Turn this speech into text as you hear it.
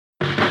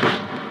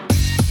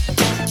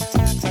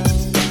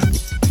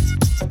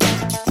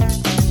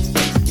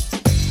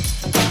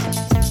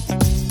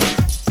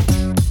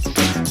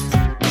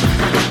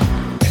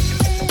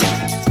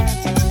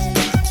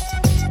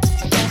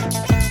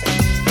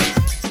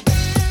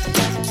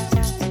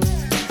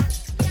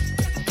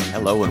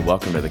Hello and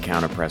welcome to the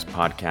Counterpress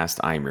Podcast.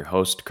 I am your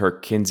host,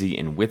 Kirk Kinsey,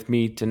 and with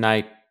me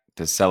tonight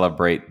to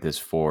celebrate this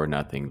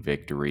 4-0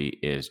 victory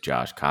is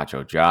Josh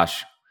Cacho.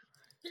 Josh,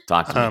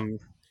 talk to me.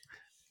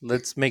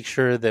 Let's make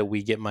sure that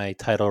we get my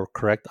title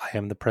correct. I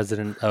am the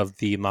president of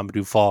the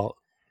Mamadou Fall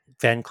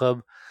fan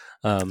club.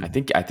 I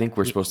think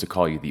we're supposed to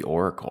call you the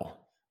Oracle.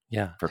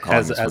 Yeah, for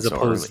calling this as one so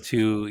opposed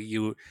early.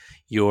 to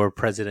your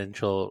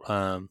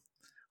presidential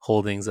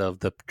holdings of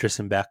the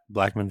Tristan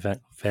Blackman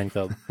fan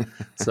club.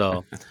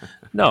 So,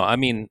 no, I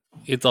mean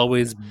it's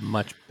always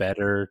much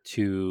better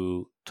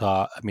to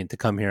talk. I mean to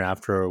come here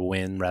after a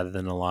win rather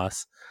than a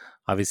loss.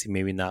 Obviously,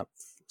 maybe not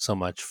so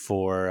much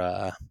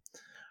for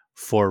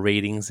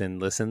ratings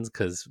and listens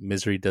because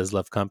misery does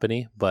love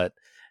company. But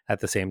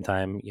at the same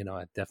time,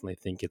 I definitely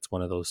think it's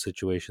one of those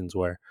situations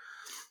where,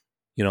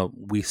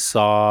 we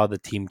saw the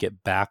team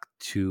get back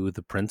to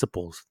the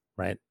principles,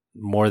 right?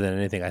 More than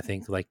anything, I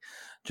think like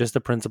just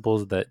the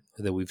principles that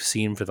we've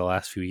seen for the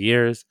last few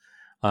years,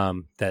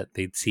 that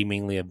they'd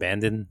seemingly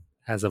abandoned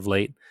as of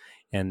late.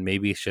 And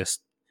maybe it's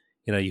just,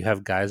 you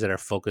have guys that are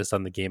focused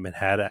on the game in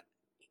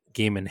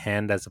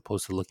hand as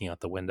opposed to looking out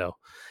the window.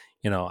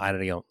 I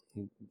don't know.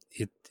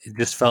 It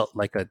just felt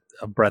like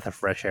a breath of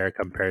fresh air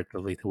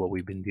comparatively to what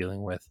we've been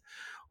dealing with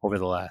over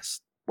the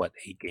last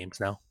 8 games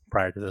now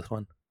prior to this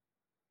one.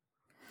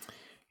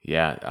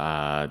 Yeah,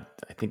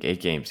 I think 8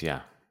 games.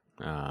 Yeah,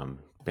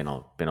 been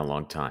a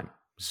long time.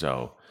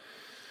 So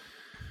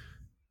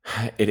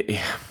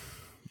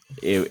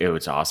it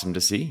was awesome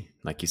to see,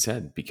 like you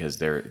said, because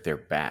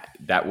they're back.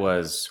 That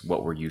was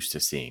what we're used to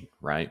seeing,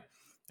 right?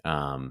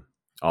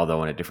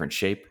 Although in a different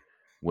shape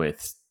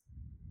with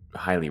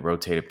highly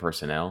rotated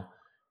personnel,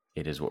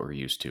 it is what we're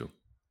used to.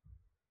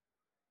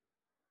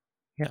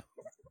 Yeah,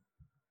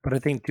 but I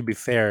think to be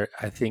fair,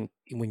 I think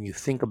when you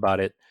think about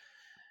it,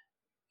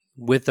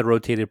 with the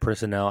rotated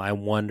personnel, I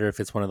wonder if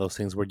it's one of those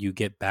things where you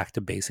get back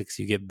to basics,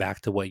 you get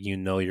back to what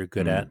you're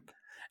good at,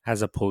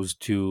 as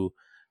opposed to,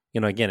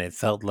 again, it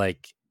felt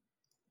like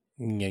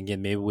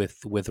again maybe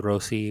with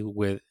Rossi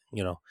with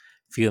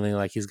feeling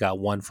like he's got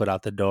one foot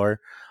out the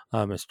door.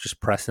 It's just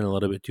pressing a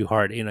little bit too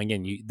hard.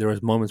 Again, there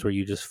was moments where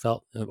you just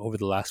felt over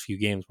the last few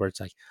games where it's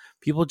like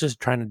people just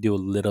trying to do a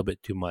little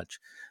bit too much.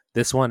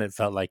 This one, it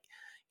felt like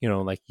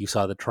like you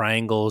saw the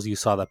triangles, you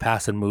saw the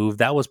pass and move.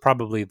 That was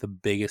probably the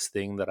biggest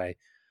thing that I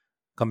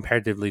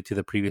comparatively to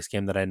the previous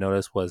game that I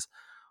noticed was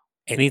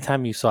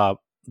anytime you saw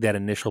that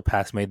initial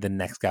pass made, the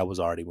next guy was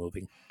already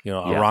moving.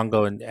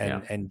 Arango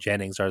and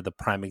Jennings are the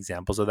prime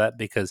examples of that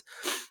because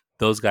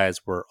those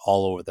guys were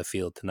all over the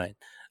field tonight.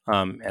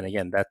 And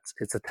again,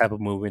 it's a type of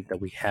movement that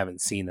we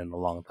haven't seen in a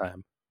long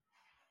time.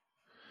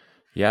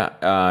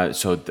 Yeah.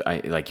 So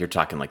like you're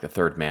talking like the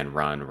third man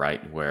run,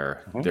 right?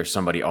 Where there's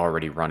somebody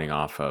already running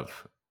off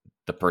of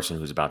the person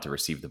who's about to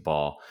receive the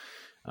ball.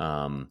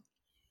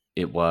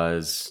 It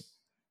was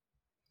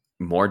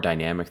more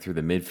dynamic through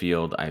the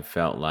midfield. I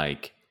felt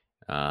like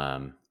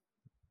out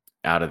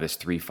of this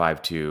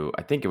 3-5-2,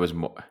 I think it was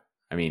more.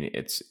 I mean,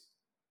 it's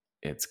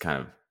kind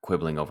of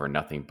quibbling over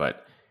nothing,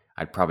 but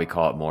I'd probably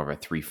call it more of a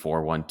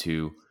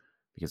 3-4-1-2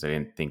 because I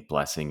didn't think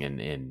Blessing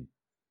and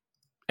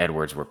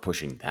Edwards were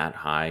pushing that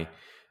high.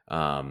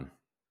 But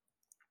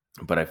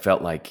I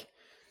felt like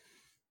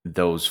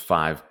those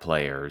 5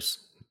 players,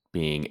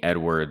 being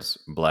Edwards,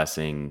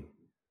 Blessing,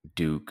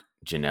 Duke,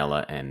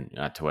 Janela, and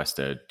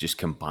Tuesta, just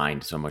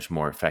combined so much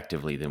more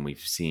effectively than we've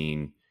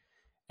seen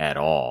at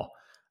all.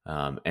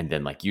 And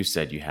then, like you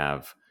said, you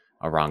have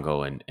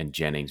Arango and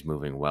Jennings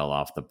moving well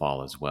off the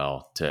ball as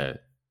well. The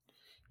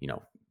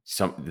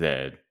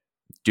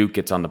Duke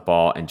gets on the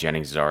ball and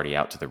Jennings is already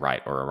out to the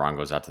right, or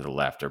Arango's out to the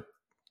left, or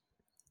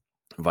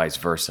vice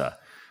versa.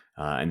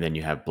 And then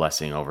you have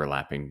Blessing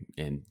overlapping,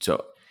 and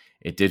so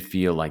it did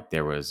feel like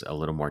there was a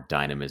little more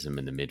dynamism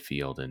in the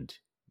midfield. And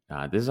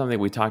this is something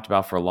we talked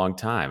about for a long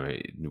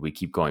time. We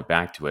keep going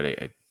back to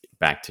it,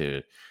 back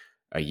to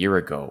a year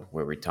ago,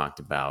 where we talked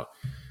about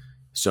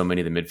so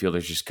many of the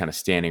midfielders just kind of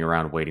standing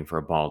around waiting for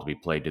a ball to be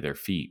played to their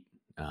feet.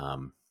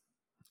 And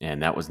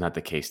that was not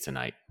the case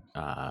tonight.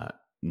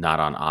 Not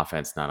on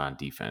offense, not on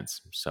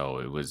defense. So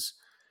it was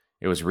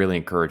really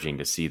encouraging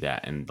to see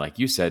that. And like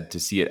you said, to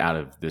see it out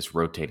of this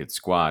rotated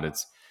squad,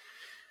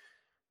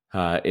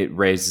 it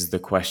raises the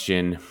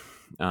question,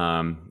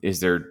 is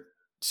there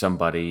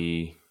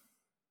somebody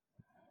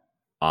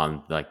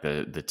on like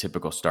the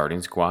typical starting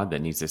squad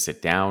that needs to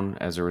sit down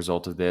as a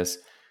result of this?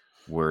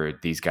 Were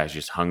these guys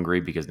just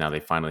hungry because now they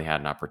finally had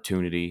an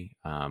opportunity,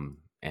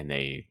 and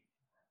they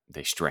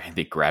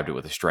grabbed it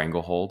with a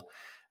stranglehold?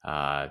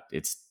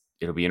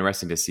 It'll be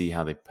interesting to see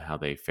how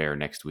they fare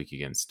next week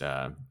against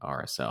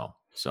RSL.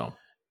 So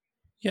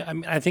yeah, I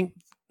mean, I think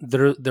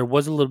there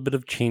was a little bit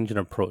of change in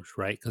approach,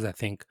 right? Because I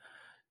think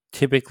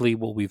typically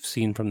what we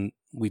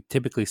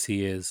typically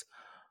see is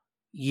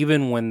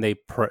even when they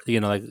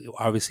like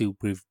obviously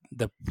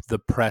the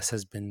press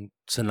has been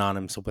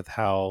synonymous with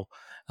how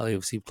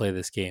LAFC play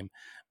this game,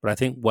 but I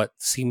think what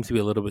seemed to be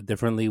a little bit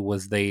differently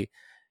was I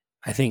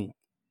think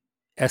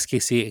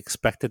SKC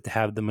expected to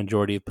have the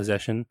majority of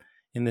possession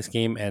in this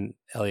game, and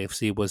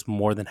LAFC was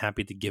more than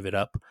happy to give it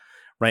up,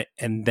 right?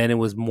 And then it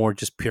was more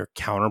just pure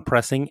counter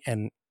pressing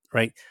and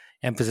right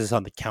emphasis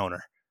on the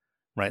counter,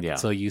 right? Yeah.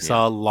 So you Yeah.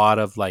 saw a lot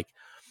of like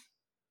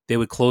they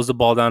would close the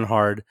ball down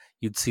hard.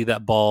 You'd see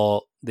that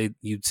ball.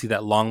 You'd see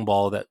that long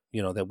ball that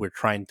that we're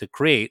trying to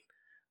create.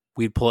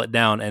 We'd pull it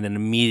down, and then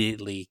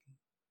immediately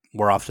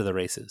we're off to the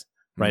races,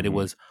 right? It Mm-hmm.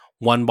 was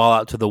one ball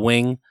out to the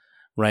wing,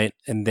 right,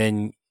 and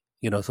then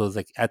so it's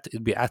like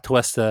it'd be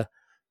Atuesta,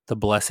 the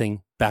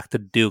blessing back to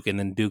Duke, and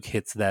then Duke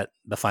hits the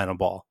final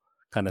ball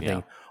kind of Yeah.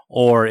 thing.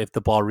 Or if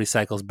the ball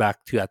recycles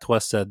back to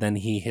Atuesta, then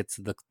he hits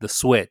the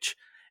switch,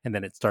 and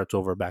then it starts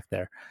over back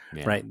there,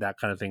 Yeah. right? That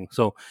kind of thing.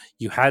 So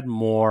you had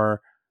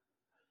more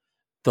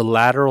the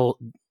lateral,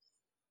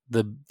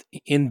 the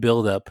in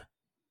buildup.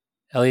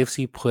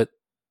 LAFC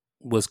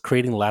was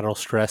creating lateral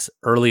stress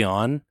early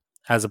on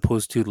as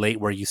opposed to late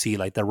where you see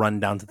like the run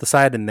down to the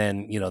side and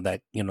then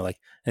like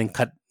and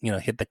cut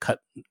hit the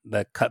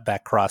cut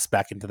back cross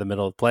back into the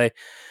middle of play.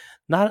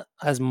 Not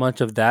as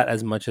much of that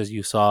as much as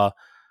you saw,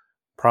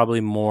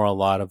 probably more a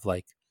lot of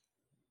like,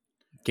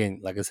 again,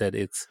 like I said,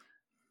 it's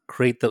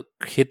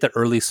hit the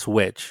early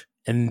switch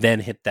and then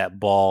hit that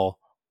ball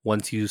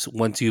once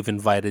you've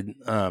invited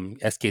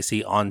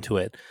SKC onto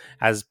it,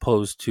 as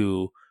opposed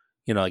to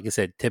like I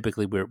said,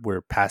 typically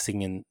we're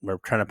passing and we're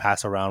trying to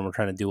pass around, we're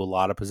trying to do a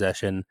lot of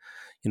possession,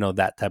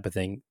 that type of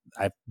thing.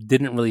 I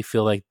didn't really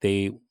feel like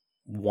they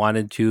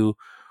wanted to,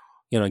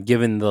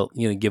 given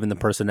the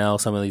personnel,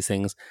 some of these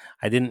things,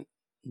 I didn't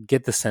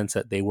get the sense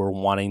that they were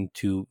wanting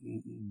to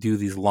do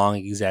these long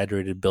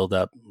exaggerated build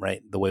up,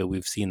 right, the way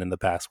we've seen in the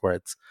past where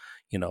it's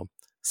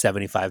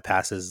 75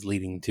 passes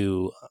leading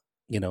to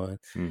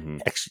Mm-hmm.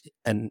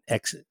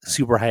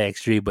 super high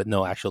XG but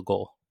no actual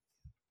goal.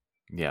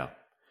 Yeah.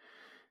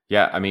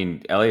 Yeah. I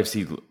mean,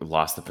 LAFC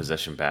lost the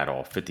possession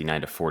battle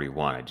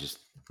 59-41. I just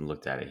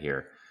looked at it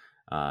here.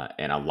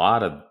 And a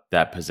lot of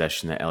that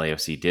possession that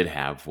LAFC did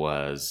have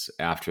was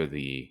after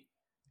the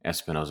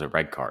Espinosa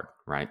red card,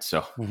 right?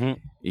 So Mm-hmm.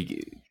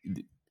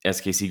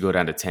 SKC go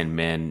down to 10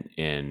 men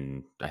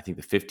in, I think,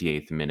 the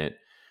 58th minute.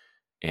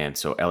 And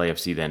so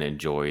LAFC then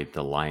enjoyed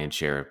the lion's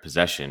share of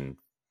possession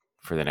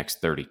for the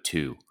next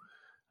 32.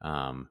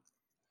 Um,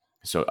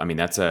 so, I mean,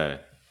 that's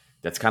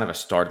kind of a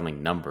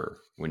startling number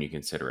when you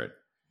consider it.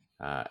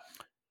 Uh,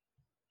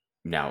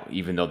 Now,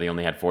 even though they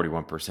only had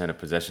 41% of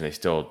possession, they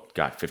still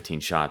got 15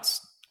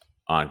 shots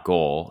on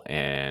goal,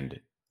 and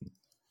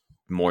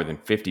more than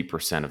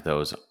 50% of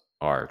those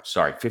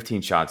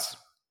 15 shots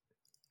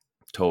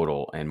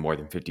total, and more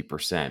than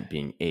 50%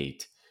 being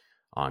 8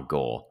 on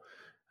goal,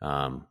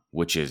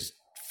 which is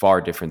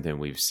far different than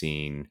we've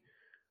seen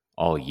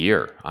all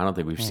year. I don't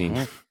think we've seen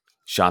Mm-hmm.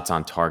 shots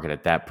on target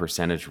at that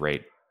percentage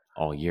rate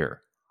all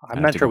year. I'm I'd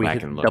have not to sure go we back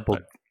hit and look, double.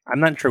 but I'm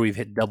not sure we've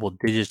hit double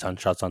digits on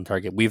shots on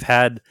target. We've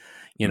had,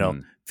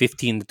 mm,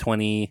 15 to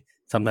 20,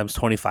 sometimes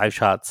 25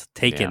 shots yeah,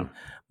 taken,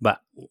 but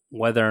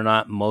whether or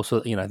not most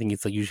of, I think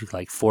it's usually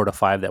like 4 to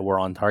 5 that were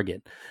on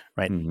target,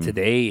 right? hmm,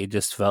 Today, it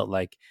just felt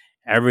like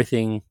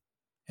everything,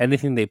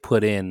 anything they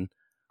put in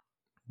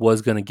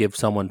was going to give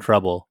someone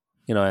trouble,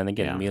 and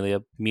again, yeah,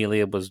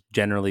 Melia was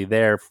generally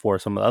there for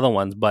some of the other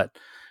ones, but,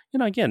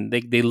 again,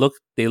 they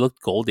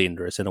looked goal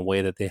dangerous in a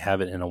way that they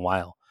haven't in a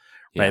while.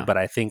 Right. yeah, But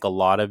I think a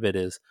lot of it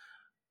is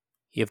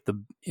if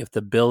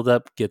the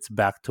buildup gets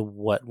back to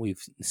what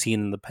we've seen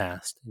in the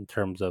past in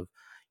terms of,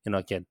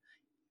 again,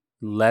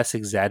 less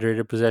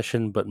exaggerated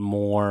possession, but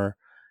more,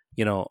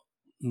 you know,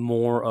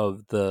 more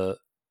of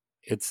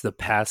it's the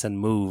pass and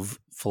move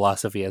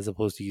philosophy as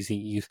opposed to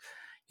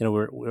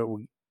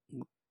we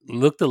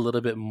looked a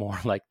little bit more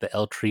like the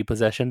L tree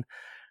possession,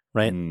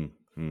 right? mm,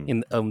 mm,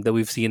 In that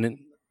we've seen it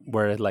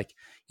where like,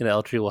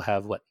 L tree will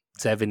have what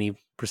 70%,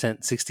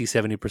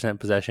 60-70%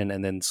 possession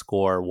and then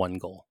score one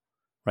goal,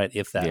 right?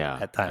 If that yeah.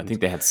 at I times.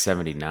 think they had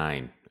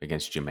 79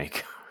 against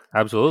Jamaica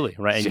Absolutely,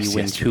 right, and you just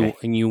win yesterday.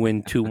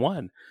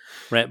 2-1,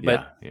 right?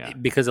 But Yeah, yeah,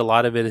 because a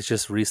lot of it is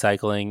just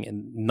recycling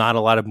and not a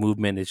lot of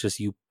movement, it's just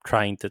you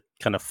trying to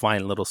kind of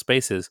find little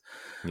spaces.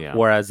 yeah,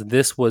 Whereas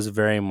this was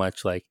very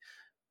much like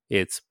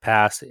it's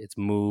pass, it's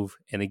move,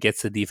 and it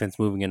gets the defense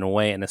moving in a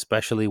way, and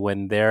especially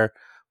when they're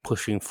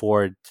pushing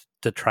forward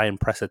to try and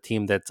press a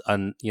team that's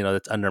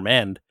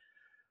undermanned.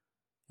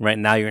 Right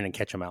now, you're going to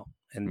catch them out,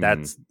 and hmm,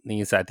 that's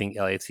things I think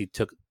LAFC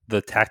took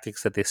the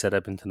tactics that they set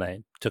up in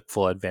tonight, took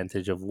full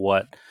advantage of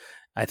what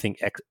I think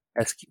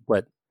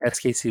what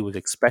SKC was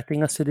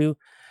expecting us to do,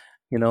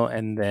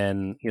 and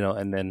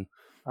then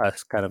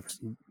us kind of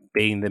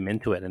baiting them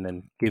into it, and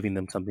then giving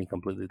them something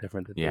completely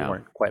different that they yeah,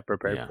 weren't quite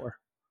prepared yeah. for.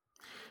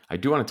 I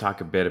do want to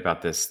talk a bit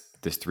about this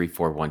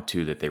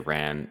 3-4-1-2 that they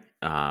ran.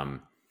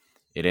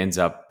 It ends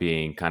up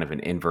being kind of an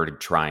inverted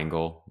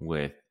triangle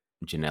with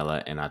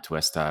Janela and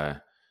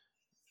Atuesta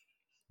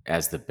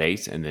as the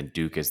base, and then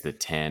Duke as the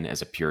 10,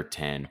 as a pure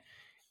 10.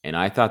 And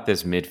I thought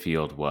this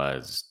midfield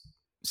was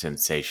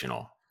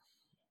sensational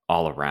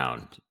all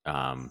around.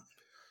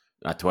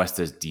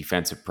 Atuesta's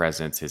defensive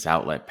presence, his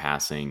outlet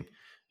passing.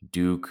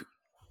 Duke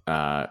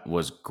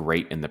was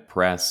great in the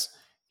press.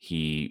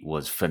 He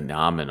was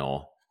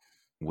phenomenal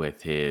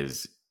with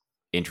his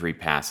entry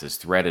passes,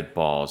 threaded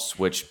balls,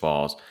 switched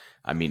balls.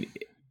 I mean,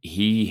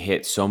 he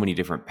hit so many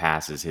different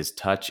passes. His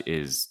touch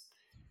is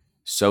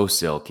so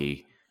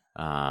silky,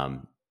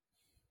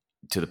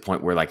 to the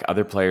point where like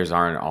other players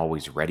aren't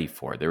always ready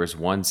for it. There was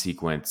one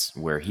sequence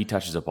where he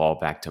touches a ball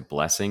back to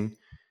Blessing.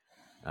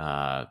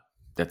 Uh,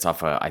 that's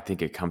off I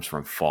think it comes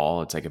from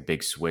Fall. It's like a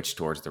big switch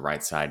towards the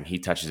right side, and he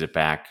touches it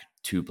back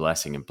to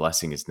Blessing, and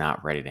Blessing is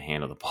not ready to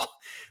handle the ball.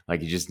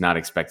 Like he's just not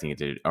expecting it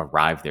to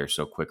arrive there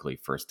so quickly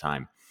first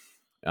time.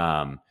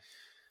 Um,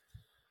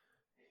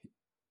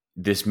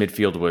 this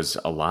midfield was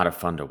a lot of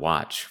fun to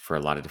watch for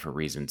a lot of different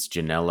reasons.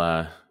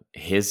 Janela,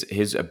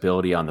 his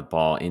ability on the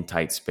ball in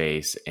tight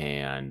space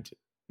and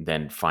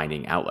then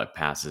finding outlet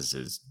passes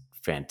is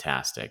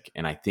fantastic.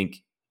 And I think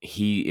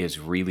he is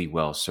really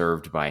well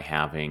served by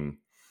having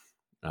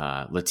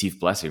Latif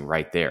Blessing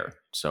right there.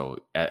 So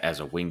as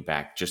a wing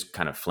back, just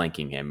kind of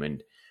flanking him.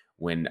 And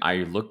when I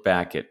look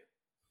back at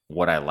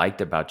what I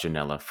liked about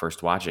Janela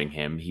first watching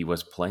him, he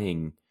was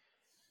playing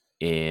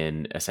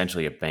in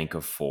essentially a bank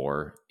of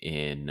four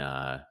in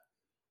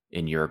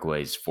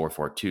Uruguay's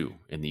 4-4-2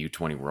 in the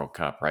U20 World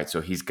Cup, right?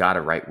 So he's got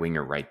a right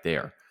winger right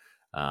there,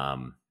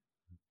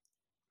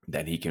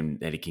 that he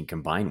can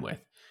combine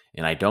with.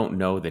 And I don't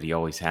know that he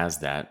always has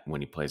that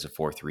when he plays a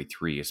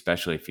 4-3-3,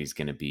 especially if he's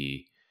going to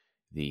be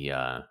the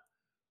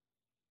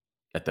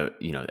at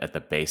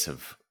the base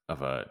of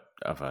a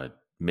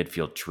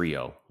midfield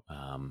trio,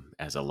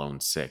 as a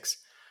lone six.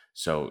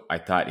 So I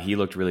thought he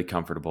looked really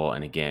comfortable.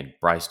 And again,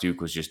 Bryce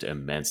Duke was just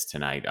immense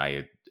tonight.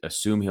 I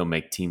assume he'll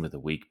make team of the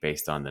week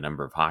based on the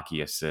number of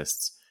hockey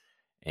assists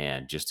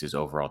and just his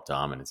overall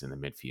dominance in the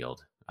midfield.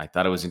 I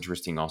thought it was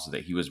interesting also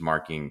that he was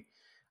marking,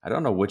 I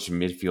don't know which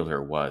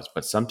midfielder it was,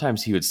 but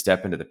sometimes he would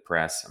step into the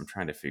press. I'm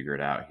trying to figure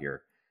it out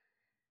here.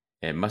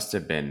 It must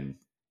have been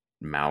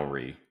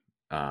Maori,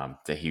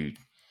 that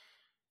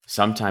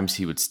sometimes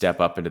he would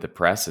step up into the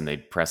press and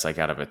they'd press like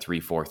out of a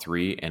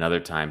 3-4-3, and other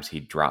times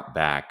he'd drop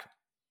back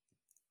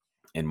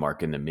and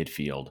mark in the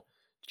midfield,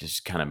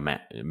 just kind of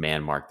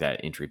man mark that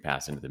entry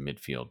pass into the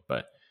midfield.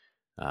 But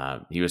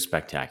he was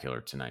spectacular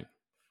tonight.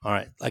 All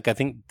right. Like, I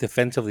think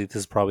defensively, this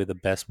is probably the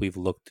best we've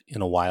looked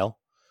in a while.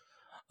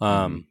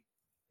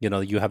 You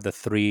know, you have the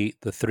three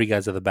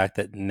guys at the back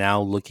that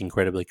now look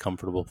incredibly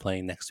comfortable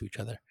playing next to each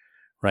other,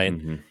 right?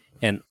 Mm-hmm.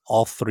 And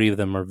all three of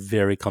them are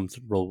very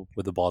comfortable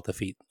with the ball at the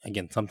feet.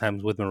 Again,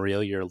 sometimes with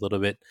Murillo, you're a little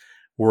bit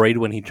worried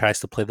when he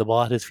tries to play the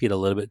ball at his feet a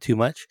little bit too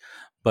much,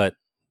 but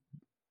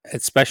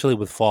especially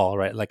with Fall,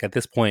 right? Like at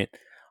this point,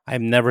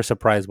 I'm never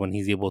surprised when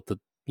he's able to,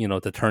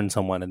 to turn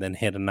someone and then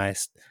hit a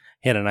nice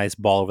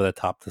ball over the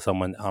top to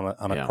someone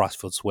on a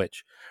crossfield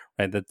switch,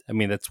 right?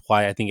 That's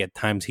why I think at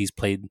times he's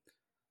played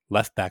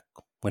left back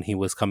when he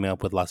was coming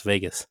up with Las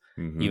Vegas,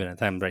 even at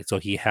times, right? So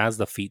he has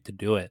the feet to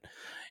do it.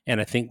 And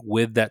I think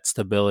with that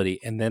stability,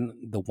 and then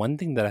the one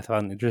thing that I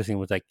found interesting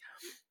was I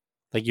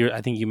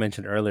think you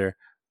mentioned earlier,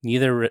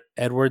 neither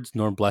Edwards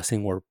nor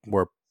Blessing were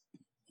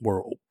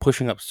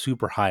pushing up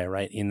super high,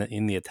 right, in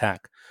the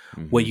attack.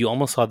 Mm-hmm. What you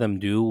almost saw them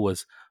do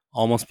was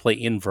almost play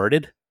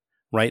inverted,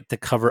 right, to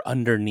cover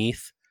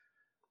underneath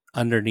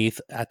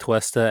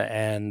Atuesta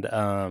and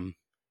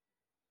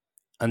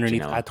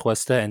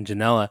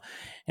Janela.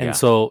 And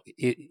so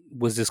it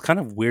was this kind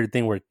of weird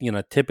thing where,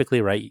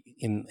 typically, right,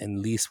 in at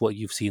least what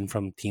you've seen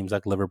from teams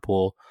like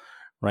Liverpool,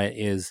 right,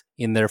 is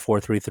in their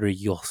 4-3-3,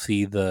 you'll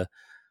see the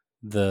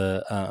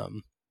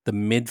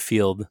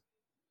midfield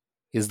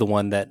is the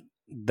one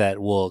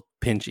that will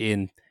pinch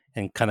in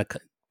and kind of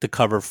to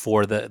cover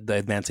for the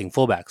advancing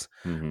fullbacks,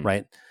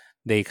 right?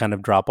 They kind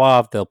of drop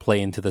off, they'll play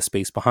into the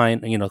space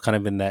behind, kind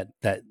of in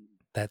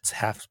that's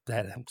half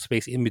that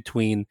space in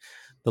between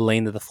the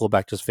lane that the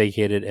fullback just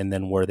vacated and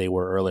then where they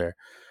were earlier,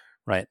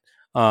 right?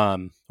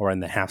 Or in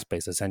the half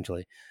space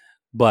essentially.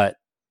 But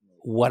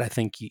what I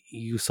think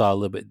you saw a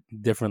little bit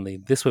differently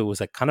this way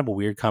was like kind of a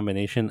weird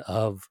combination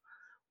of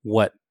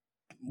what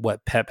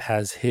Pep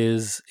has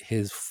his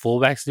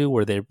fullbacks do,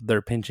 where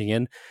they're pinching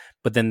in,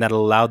 but then that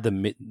allowed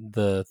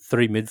the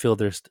three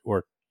midfielders,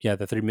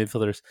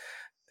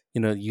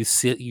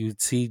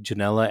 you'd see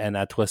Janela and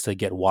Atuesta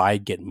get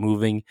wide, get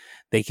moving.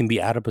 They can be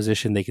out of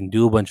position. They can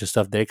do a bunch of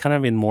stuff. They're kind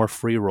of in more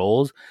free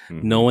roles,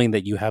 knowing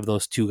that you have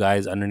those two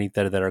guys underneath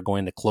there that are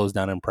going to close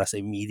down and press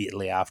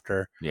immediately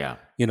after, a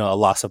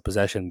loss of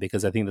possession.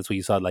 Because I think that's what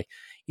you saw. Like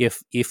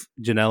if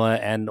Janela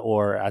and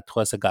or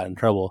Atuesta got in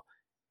trouble,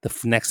 the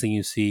next thing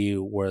you see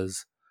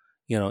was,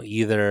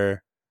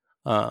 either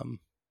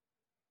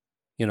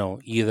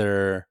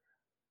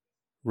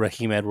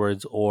Raheem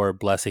Edwards or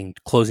Blessing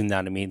closing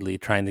down immediately,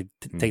 trying to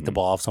take the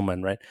ball off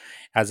someone, right?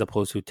 As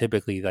opposed to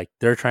typically, like,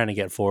 they're trying to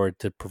get forward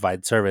to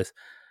provide service.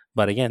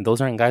 But again, those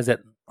aren't guys that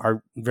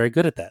are very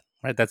good at that,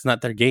 right? That's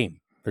not their game.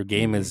 Their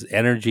game is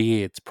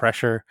energy, it's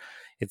pressure,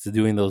 it's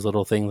doing those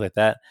little things like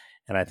that.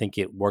 And I think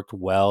it worked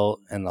well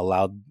and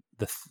allowed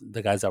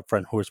the guys up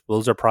front,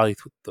 those are probably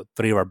the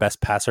three of our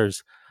best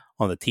passers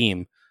on the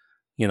team,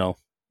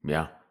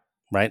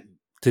 right?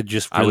 To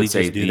just really, I would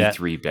say, just do the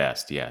three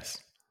best, yes.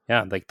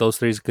 Yeah, like those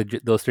three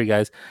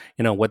guys,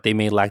 what they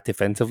may lack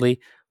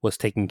defensively was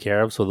taken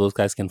care of, so those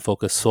guys can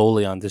focus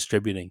solely on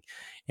distributing.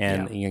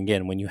 And Yeah.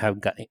 again, when you have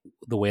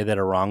the way that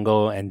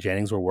Arango and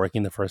Jennings were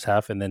working the first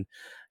half, and then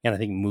I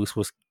think Moose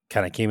was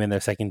kind of came in there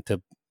second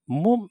to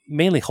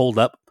mainly hold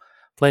up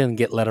play and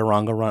let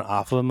Arango run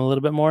off of him a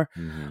little bit more.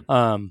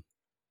 Mm-hmm.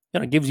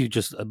 It gives you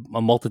just a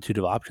multitude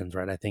of options,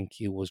 right? I think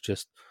it was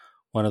just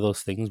one of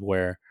those things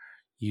where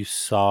you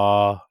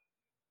saw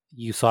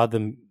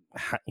them,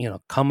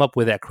 come up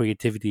with that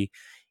creativity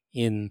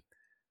in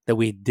that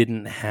we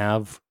didn't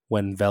have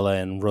when Vela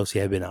and Rossi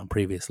had been out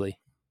previously.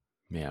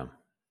 Yeah.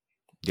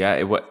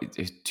 Yeah.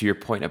 To your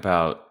point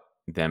about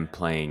them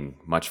playing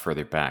much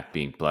further back,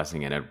 being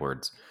Blessing and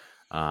Edwards,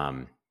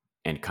 um,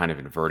 and kind of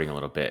inverting a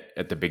little bit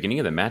at the beginning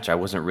of the match, I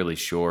wasn't really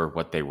sure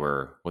what they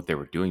were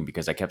doing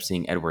because I kept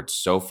seeing Edwards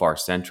so far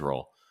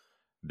central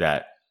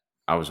that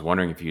I was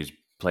wondering if he was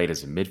played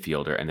as a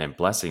midfielder, and then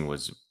Blessing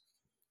was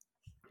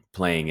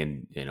playing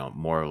in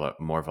more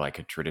of like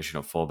a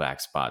traditional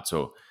fullback spot.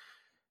 So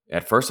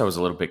at first I was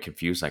a little bit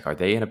confused, like, are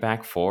they in a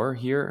back four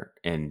here,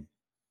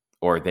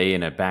 or are they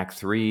in a back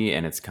three,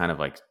 and it's kind of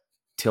like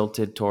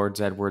tilted towards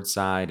Edwards'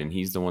 side, and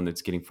he's the one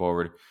that's getting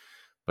forward.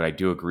 But I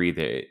do agree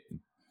that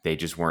they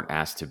just weren't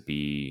asked to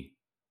be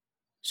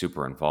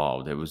super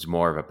involved. It was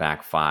more of a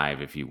back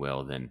five, if you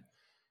will, than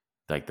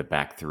like the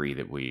back three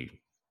that we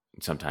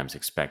sometimes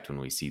expect when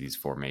we see these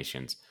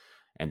formations.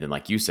 And then,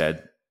 like you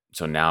said,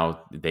 so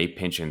now they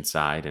pinch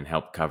inside and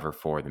help cover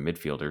for the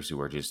midfielders who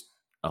are just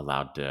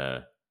allowed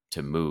to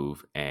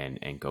move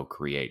and go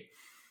create.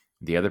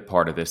 The other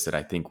part of this that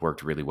I think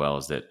worked really well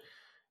is that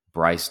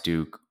Bryce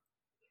Duke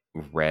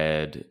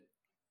read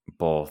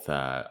both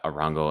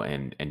Arango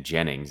and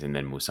Jennings, and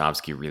then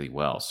Musovski really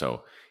well.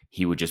 So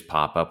he would just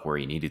pop up where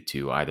he needed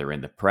to, either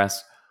in the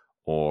press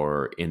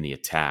or in the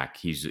attack.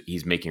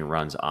 He's making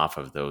runs off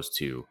of those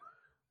two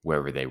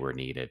wherever they were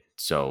needed.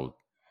 So,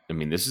 I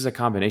mean, this is a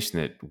combination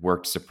that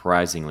worked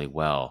surprisingly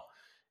well.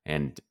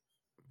 And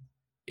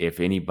if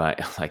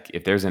anybody, like,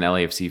 if there's an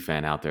LAFC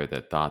fan out there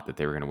that thought that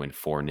they were going to win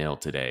 4-0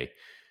 today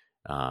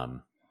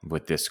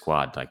with this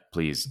squad, like,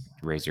 please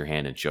raise your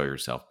hand and show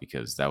yourself,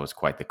 because that was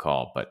quite the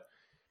call. But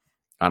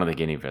I don't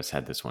think any of us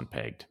had this one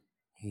pegged.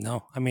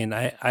 No, I mean,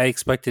 I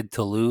expected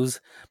to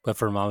lose, but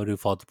for Mamadou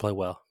Fall to play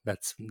well.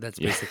 That's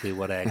basically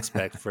what I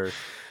expect.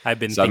 I've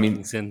been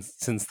thinking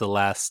since the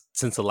last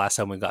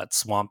time we got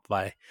swamped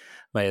by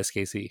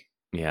SKC.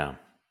 Yeah.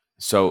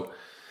 So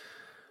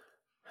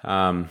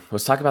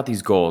let's talk about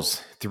these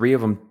goals. 3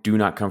 of them do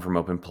not come from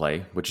open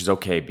play, which is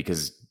okay,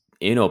 because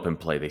in open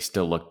play they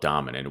still look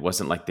dominant. It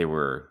wasn't like they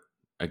were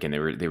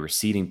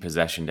ceding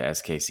possession to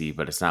SKC,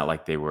 but it's not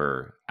like they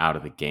were out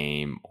of the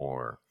game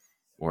or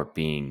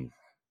being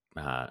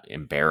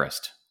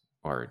embarrassed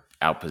or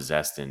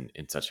outpossessed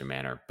in such a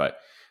manner. But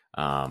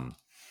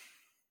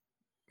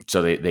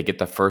so they get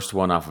the first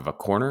one off of a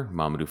corner.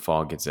 Mamadou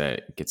Fall gets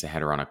a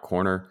header on a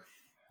corner,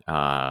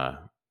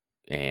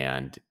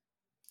 and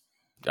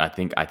I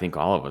think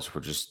all of us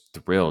were just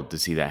thrilled to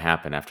see that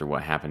happen after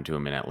what happened to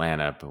him in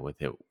Atlanta, but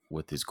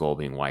with his goal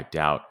being wiped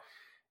out.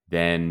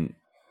 Then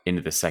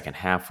into the second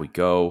half we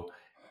go,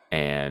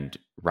 and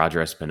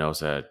Roger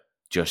Espinosa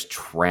just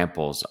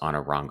tramples on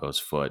Arango's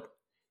foot.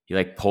 He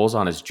like pulls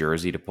on his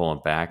jersey to pull him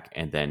back,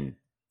 and then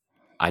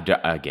I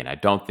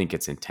don't think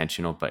it's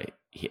intentional, but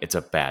it's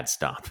a bad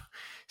stomp.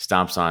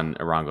 Stomps on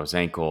Arango's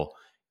ankle,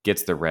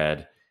 gets the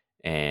red,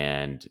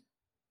 and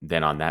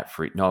then on that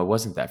it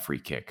wasn't that free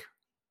kick.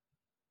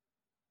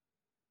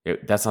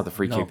 That's not the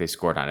free kick they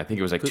scored on. I think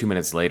it was like 2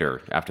 minutes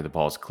later, after the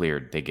ball's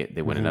cleared,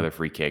 they win another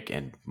free kick,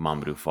 and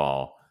Mamadou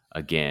Fall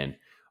again,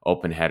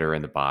 open header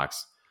in the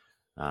box,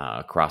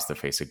 across the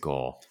face of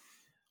goal.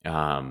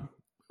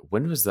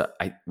 When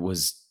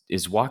was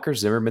is Walker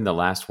Zimmerman the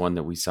last one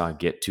that we saw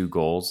get 2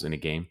 goals in a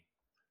game?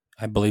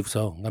 I believe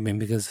so. I mean,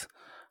 because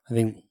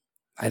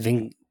I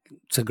think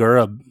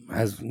Segura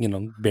has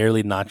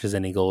barely notches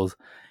any goals,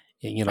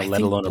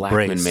 let alone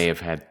Blackman a brace. May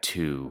have had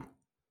 2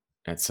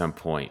 at some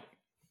point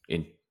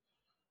in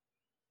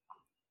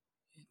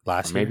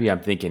last year. Maybe year.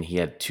 I'm thinking he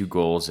had 2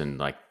 goals in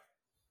like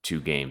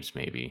 2 games.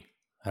 Maybe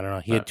I don't know.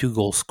 He had 2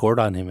 goals scored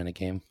on him in a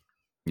game.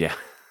 Yeah.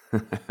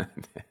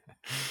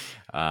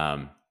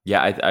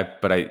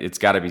 But it's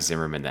got to be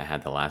Zimmerman that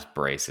had the last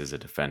brace as a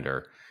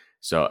defender.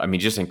 So, I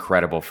mean, just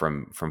incredible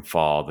from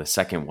Fall. The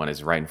second one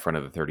is right in front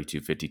of the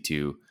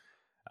 32-52.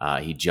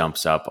 He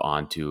jumps up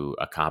onto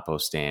a capo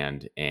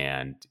stand,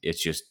 and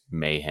it's just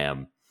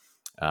mayhem.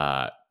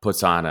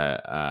 Puts on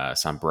a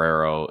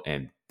sombrero,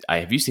 and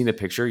have you seen the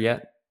picture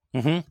yet?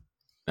 Mm-hmm.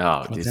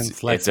 Oh,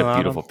 it's a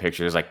beautiful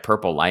picture. There's like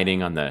purple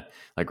lighting on the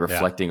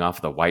reflecting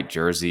off the white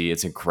jersey.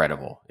 It's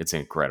incredible.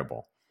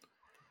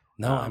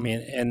 No, I mean,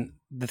 and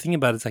the thing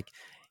about it is like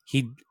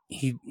he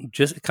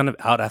just kind of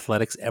out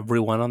athletics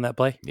everyone on that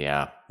play.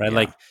 Yeah. Right. Yeah.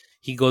 Like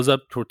he goes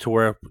up to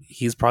where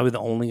he's probably the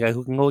only guy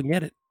who can go and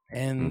get it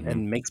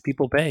and makes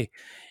people pay.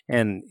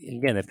 And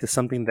again, if there's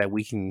something that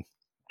we can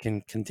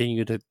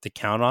continue to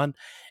count on,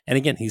 and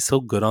again, he's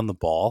so good on the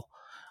ball,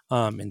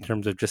 in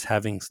terms of just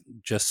having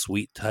just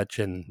sweet touch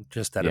and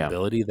just that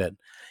ability, that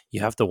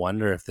you have to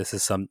wonder if this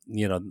is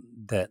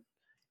that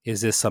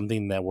is this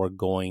something that we're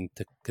going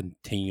to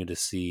continue to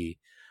see,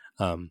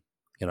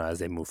 as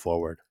they move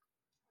forward?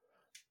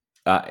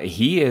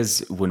 He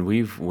is when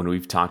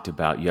we've talked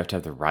about you have to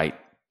have the right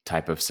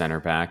type of center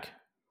back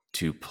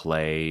to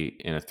play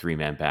in a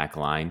 3-man back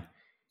line.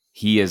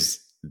 He is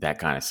that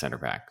kind of center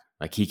back.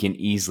 Like he can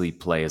easily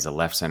play as a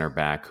left center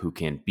back who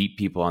can beat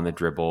people on the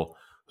dribble,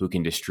 who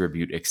can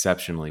distribute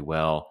exceptionally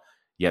well,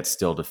 yet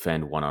still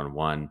defend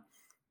one-on-one.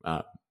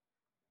 Uh,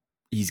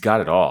 he's got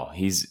it all.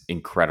 He's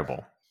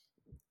incredible.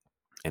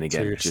 And So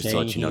again, you're just to saying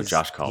let you know,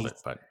 Josh called it,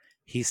 but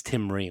he's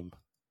Tim Ream.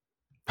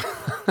 No,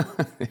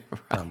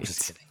 I'm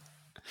just right. kidding.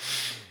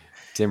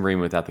 Tim Ream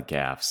without the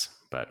gaffes,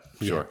 but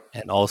sure.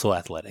 Yeah, and also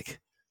athletic.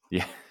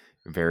 Yeah,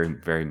 very,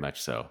 very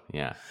much so.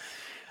 Yeah.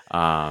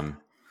 Um,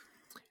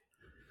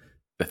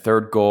 the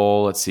third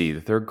goal, let's see.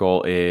 The third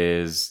goal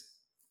is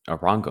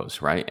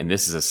Arango's, right? And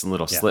this is a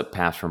little Yeah. slip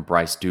pass from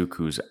Bryce Duke,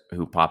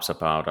 who pops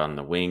up out on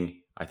the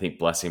wing. I think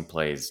Blessing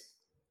plays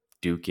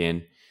Duke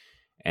in,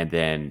 and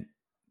then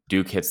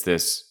Duke hits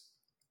this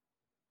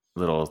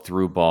little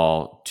through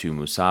ball to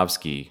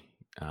Musovski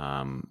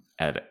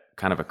at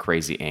kind of a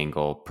crazy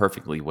angle,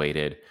 perfectly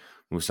weighted.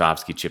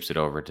 Musovski chips it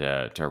over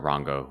to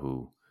Arango,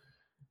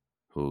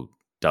 who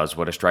does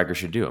what a striker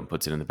should do and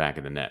puts it in the back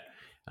of the net.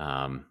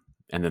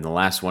 And then the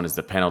last one is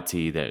the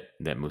penalty that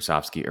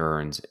Musovski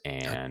earns,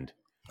 and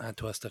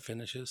Atuesta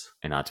finishes.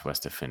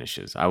 Atuesta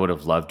finishes. I would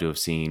have loved to have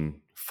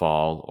seen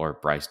Fall or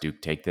Bryce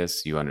Duke take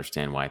this. You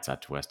understand why it's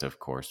Atuesta, of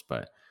course,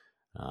 but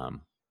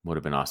would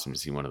have been awesome to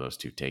see one of those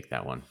two take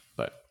that one.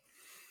 But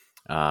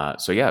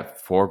so yeah,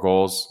 4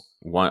 goals.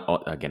 One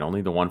again,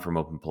 only the one from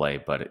open play,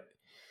 but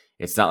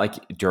it's not like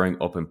during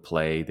open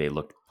play they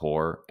looked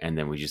poor, and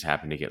then we just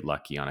happened to get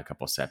lucky on a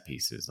couple set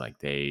pieces. Like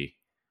they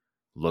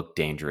looked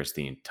dangerous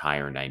the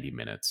entire 90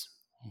 minutes.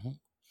 Mm-hmm.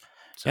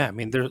 So. Yeah, I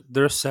mean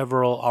there are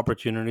several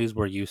opportunities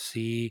where you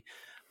see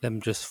them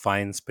just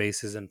find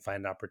spaces and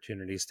find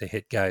opportunities to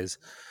hit guys,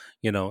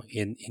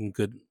 in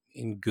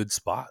good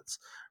spots,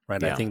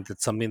 right? I Yeah. think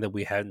that something that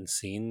we hadn't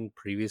seen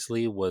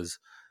previously was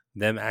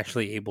them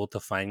actually able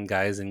to find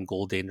guys in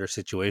goal danger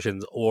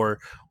situations, or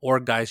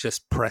guys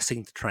just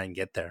pressing to try and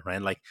get there,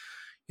 right? Like,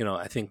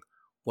 I think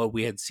what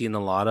we had seen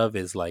a lot of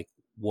is like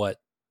what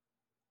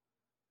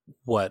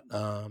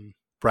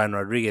Brian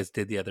Rodriguez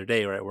did the other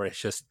day, right? Where it's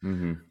just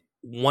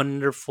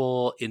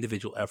wonderful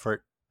individual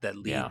effort that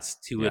leads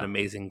to an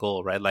amazing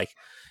goal, right? Like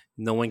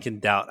no one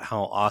can doubt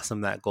how awesome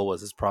that goal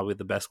was. It's probably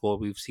the best goal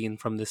we've seen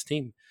from this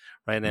team,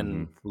 right?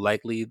 And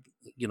likely,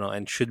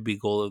 and should be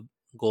goal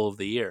of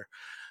the year.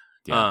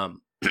 Yeah.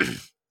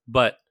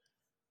 But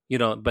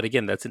but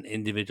again, that's an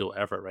individual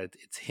effort, right?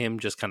 It's him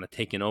just kind of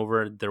taking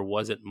over. There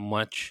wasn't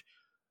much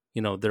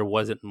that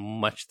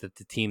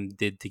the team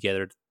did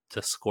together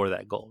to score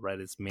that goal, right?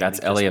 It's mainly that's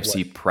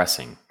LAFC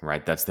pressing,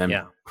 right? That's them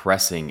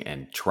pressing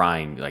and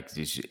trying, like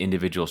these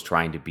individuals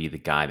trying to be the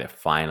guy that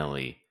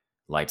finally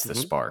lights the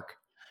spark.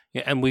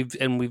 Yeah, and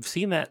we've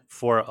seen that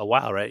for a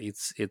while, right?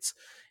 It's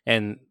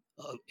and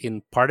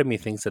in part of me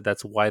thinks that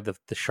that's why the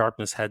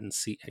sharpness hadn't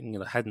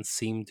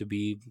seemed to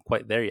be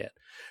quite there yet,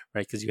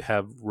 right? Because you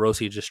have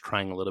Rossi just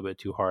trying a little bit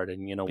too hard,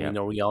 and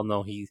we all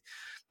know he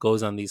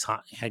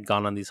had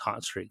gone on these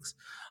hot streaks,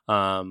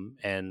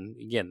 and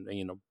again,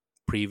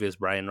 previous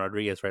Brian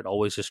Rodriguez, right?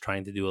 Always just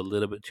trying to do a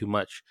little bit too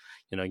much.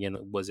 Again,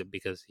 was it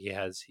because he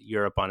has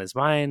Europe on his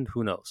mind?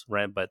 Who knows,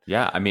 right? But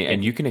yeah, I mean,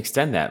 and you can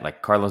extend that,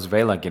 like Carlos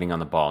Vela getting on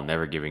the ball,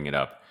 never giving it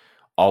up,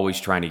 always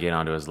trying to get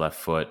onto his left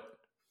foot,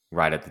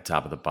 right at the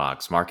top of the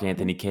box. Mark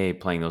Anthony Kaye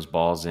playing those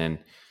balls in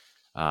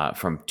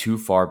from too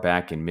far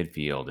back in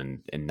midfield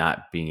and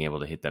not being able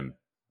to hit them.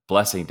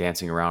 Blessing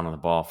dancing around on the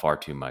ball far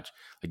too much.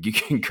 Like you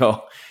can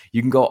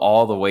go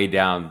all the way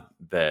down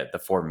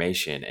the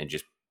formation and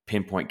just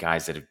pinpoint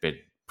guys that have been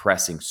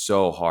pressing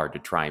so hard to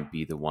try and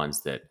be the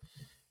ones that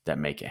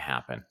make it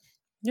happen.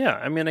 Yeah,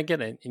 I mean,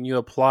 again, and you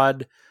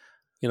applaud,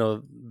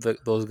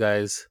 those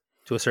guys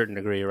to a certain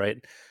degree, right?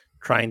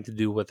 Trying to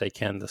do what they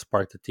can to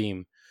spark the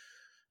team.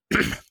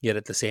 Yet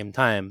at the same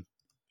time,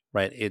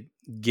 right,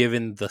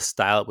 given the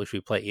style at which we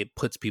play, it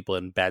puts people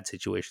in bad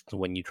situations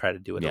when you try to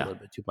do it a little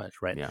bit too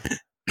much, right? Yeah.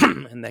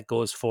 And that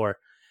goes for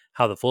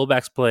how the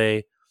fullbacks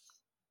play,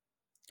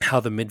 how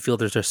the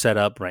midfielders are set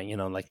up, right?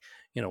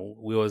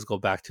 We always go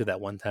back to that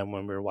one time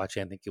when we were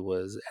watching, I think it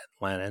was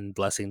Atlanta, and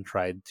Blessing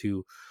tried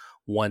to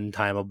one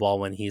time a ball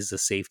when he's the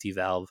safety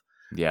valve.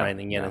 Yeah. Right.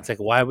 And again, it's like,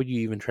 why would you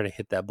even try to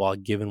hit that ball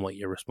given what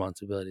your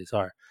responsibilities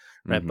are?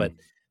 Right. But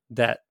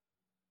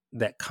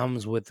that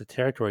comes with the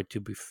territory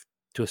to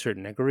a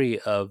certain degree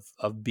of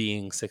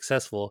being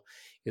successful,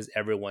 is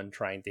everyone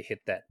trying to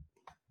hit that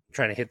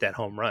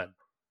home run.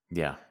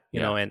 Yeah.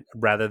 And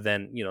rather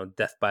than,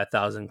 death by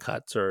 1,000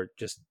 cuts, or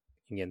just,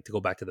 again, to go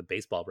back to the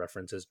baseball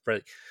references,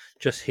 but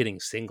just hitting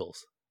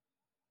singles.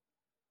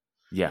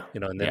 Yeah.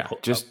 And then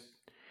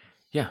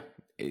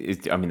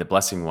I mean, the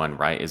Blessing one,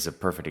 right, is a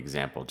perfect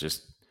example.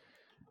 Just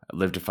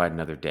live to fight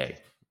another day,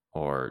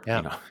 or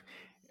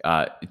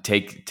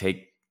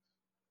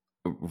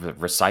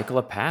recycle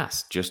a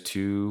pass just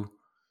to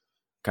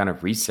kind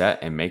of reset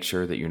and make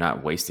sure that you're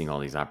not wasting all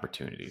these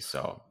opportunities.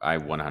 So I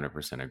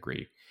 100%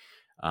 agree.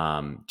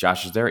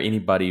 Josh, is there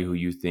anybody who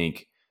you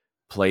think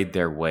played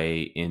their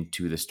way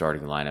into the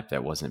starting lineup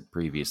that wasn't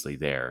previously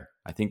there?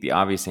 I think the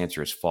obvious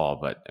answer is Fall,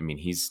 but I mean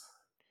He's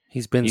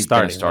been he's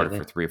been a starting, right? starter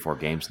for 3 or 4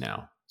 games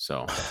now.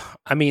 So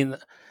I mean,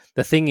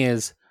 the thing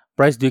is,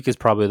 Bryce Duke is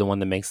probably the one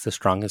that makes the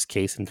strongest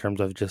case in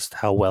terms of just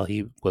how well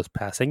he was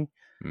passing.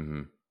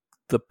 mhm.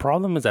 The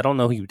problem is, I don't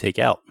know who you take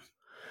out,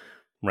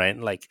 right?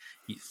 Like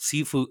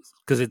Sifu,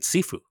 because it's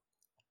Sifu,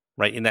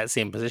 right, in that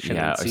same position,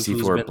 Yeah, and a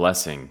Sifu's C4 been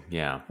blessing.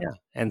 Yeah. yeah,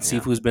 and Yeah.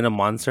 Sifu's been a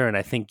monster, and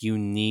I think you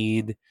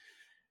need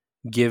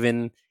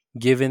given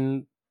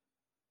given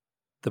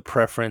the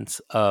preference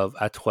of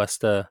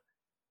Atuesta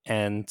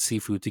and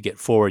Sifu to get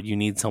forward, you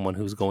need someone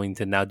who's going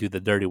to now do the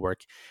dirty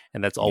work,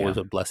 and that's Yeah. always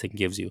what Blessing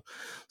gives you.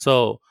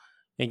 So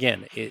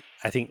again,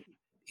 I think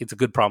it's a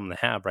good problem to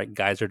have, right?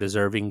 Guys are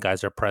deserving,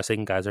 guys are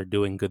pressing, guys are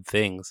doing good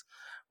things,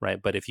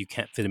 right? But if you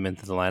can't fit them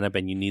into the lineup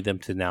and you need them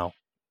to now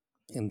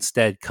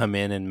instead come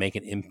in and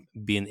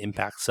be an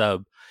impact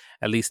sub,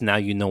 at least now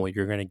you know what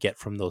you're going to get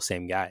from those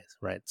same guys,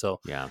 right? So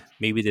Yeah.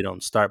 maybe they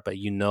don't start, but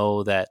you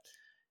know that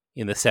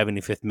in the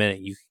 75th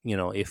minute, you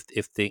know if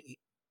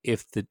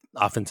the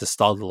offense is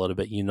stalled a little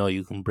bit, you know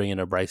you can bring in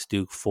a Bryce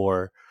Duke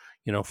for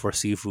for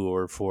Sifu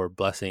or for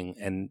Blessing,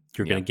 and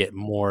you're going Yeah. to get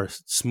more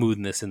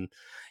smoothness and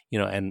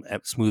and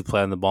smooth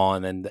play on the ball.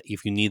 And then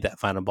if you need that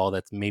final ball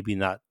that's maybe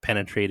not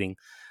penetrating,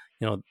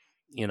 you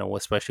know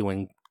especially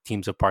when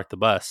teams have parked the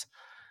bus,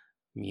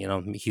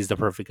 he's the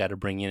perfect guy to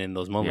bring in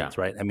those Yeah. moments,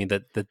 right? I mean,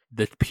 the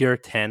pure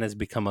 10 has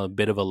become a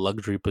bit of a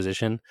luxury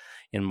position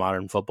in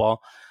modern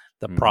football.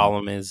 The Hmm.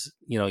 problem is,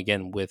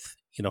 again, with,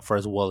 for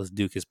as well as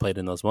Duke has played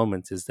in those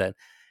moments, is that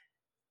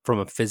from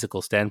a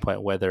physical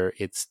standpoint, whether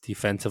it's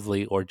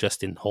defensively or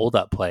just in hold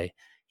up play,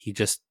 he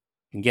just,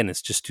 again,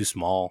 it's just too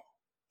small,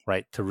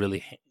 right? To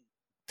really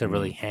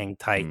Mm. hang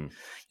tight, Mm.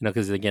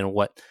 because again,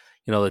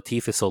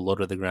 Latif is so low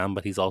to the ground,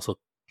 but he's also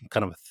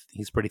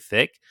he's pretty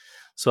thick.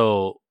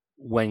 So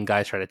when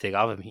guys try to take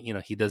off him,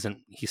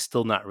 he's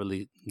still not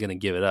really going to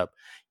give it up.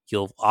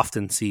 You'll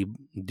often see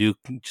Duke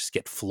just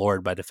get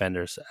floored by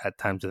defenders at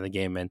times in the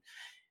game. And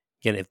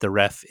again, if the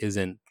ref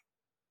isn't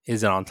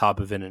on top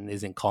of it and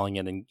isn't calling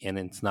it, and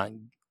it's not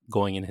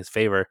going in his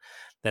favor,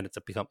 then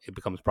it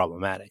becomes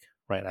problematic,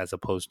 right? As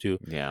opposed to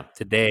Yeah.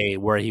 today,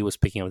 where he was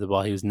picking up the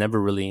ball, he was never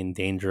really in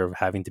danger of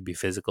having to be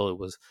physical. It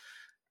was,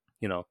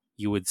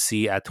 you would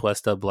see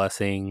Atuesta,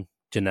 Blessing,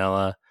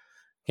 Janela,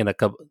 in a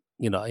couple,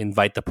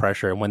 invite the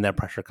pressure, and when that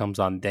pressure comes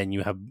on, then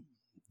you have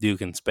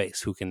Duke in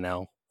space who can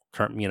now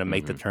turn,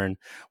 make the Hmm. turn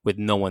with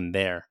no one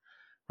there,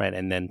 right?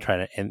 And then try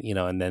to,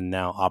 and then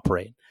now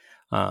operate,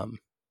 um,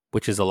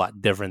 which is a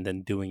lot different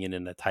than doing it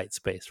in a tight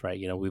space, right?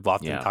 We've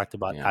often Yeah. talked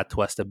about Yeah.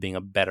 Atuesta being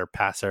a better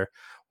passer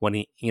when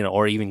he,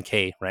 or even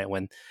K, right?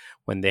 When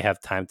they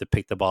have time to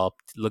pick the ball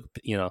up,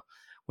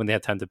 when they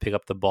have time to pick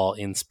up the ball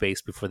in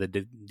space before the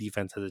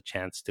defense has a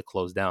chance to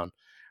close down,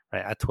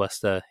 right?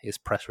 Atuesta is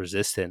press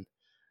resistant,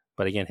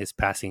 but again, his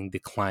passing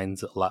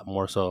declines a lot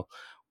more so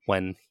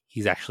when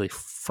he's actually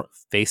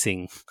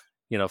facing,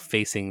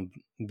 facing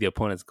the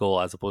opponent's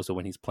goal, as opposed to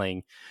when he's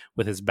playing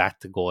with his back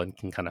to goal and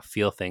can kind of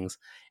feel things,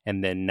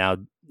 and then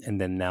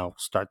now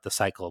start the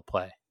cycle of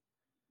play.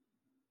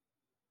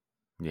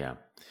 Yeah.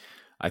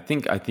 I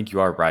think you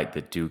are right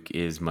that Duke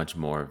is much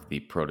more of the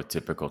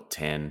prototypical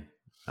 10.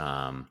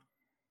 Um,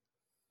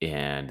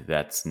 and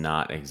that's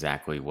not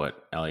exactly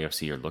what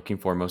LAFC are looking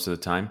for most of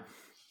the time.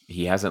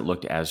 He hasn't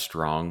looked as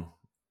strong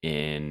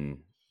in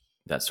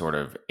that sort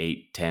of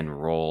 8-10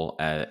 role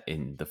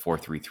in the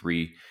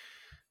 4-3-3.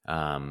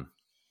 Um,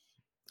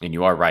 and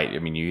you are right. I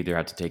mean, you either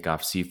have to take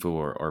off Sifu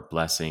or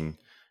Blessing,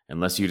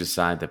 unless you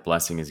decide that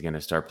Blessing is going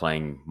to start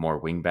playing more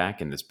wing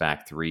back in this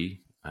back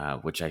three,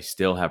 which I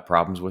still have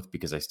problems with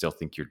because I still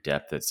think your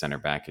depth at center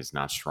back is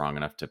not strong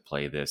enough to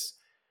play this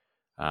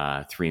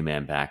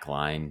three-man back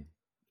line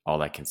all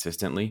that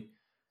consistently,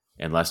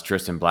 unless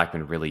Tristan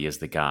Blackman really is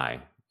the guy.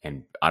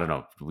 And I don't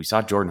know. We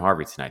saw Jordan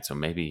Harvey tonight, so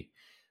maybe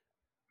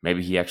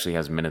he actually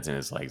has minutes in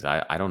his legs.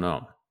 I don't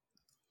know.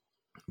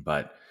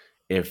 But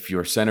if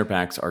your center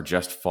backs are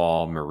just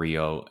Fall,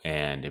 Murillo,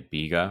 and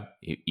Ibeaga,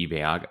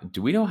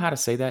 do we know how to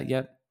say that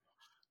yet?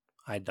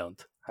 I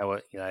don't. I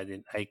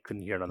didn't. I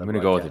couldn't hear it on I'm the going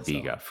to go with broadcast.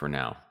 So Ibeaga for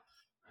now.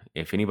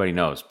 If anybody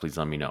knows, please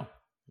let me know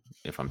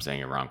if I'm saying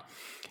it wrong.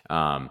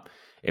 Um,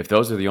 if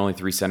those are the only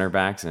three center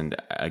backs, and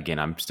again,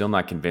 I'm still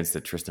not convinced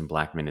that Tristan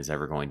Blackman is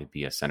ever going to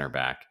be a center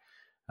back.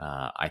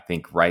 I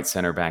think right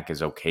center back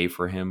is okay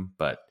for him,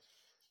 but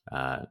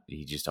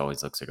he just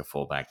always looks like a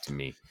fullback to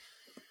me.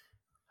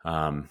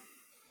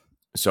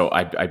 So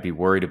I'd be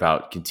worried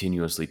about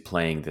continuously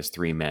playing this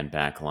three-man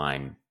back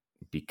line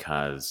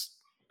because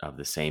of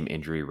the same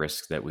injury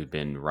risks that we've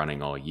been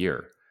running all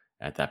year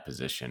at that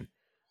position.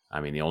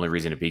 I mean, the only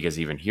reason Abiga's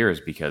even here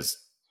is because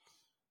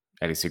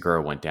Eddie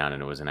Segura went down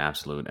and it was an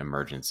absolute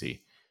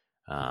emergency.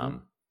 mm-hmm.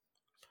 Um,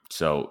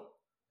 so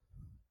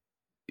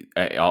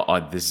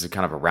this is a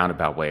kind of a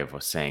roundabout way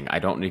of saying I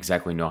don't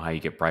exactly know how you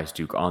get Bryce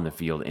Duke on the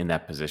field in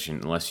that position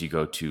unless you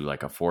go to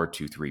like a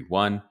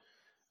 4-2-3-1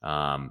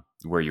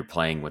 where you're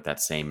playing with that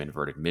same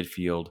inverted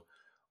midfield,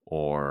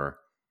 or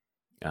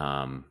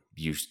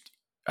you.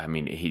 I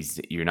mean,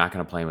 you're not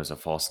going to play him as a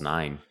false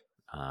nine.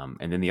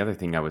 And then the other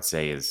thing I would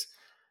say is,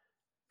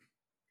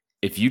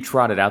 if you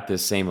trotted out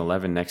this same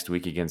 11 next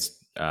week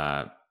against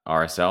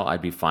RSL,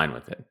 I'd be fine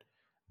with it.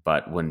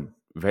 But when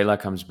Vela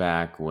comes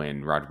back,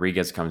 when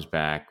Rodriguez comes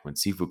back, when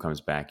Sifu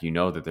comes back, you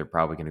know that they're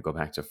probably going to go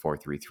back to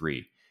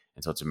 4-3-3.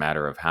 And so it's a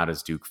matter of, how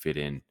does Duke fit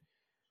in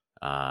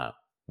uh,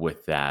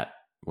 with that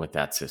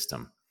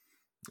system?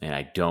 And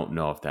I don't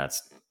know if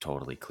that's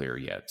totally clear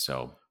yet.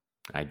 So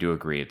I do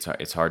agree.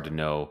 It's hard to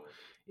know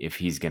if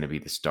he's going to be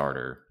the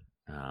starter,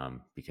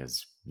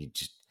 because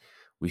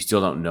we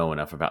still don't know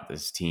enough about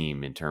this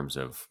team in terms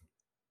of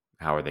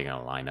how are they going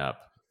to line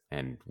up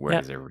and where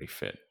Yeah, does everybody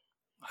fit.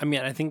 I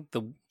mean, I think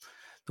the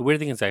weird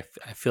thing is I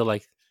feel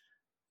like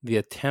the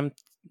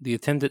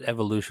attempted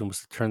evolution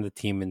was to turn the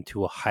team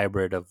into a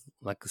hybrid of,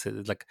 like I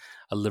said, like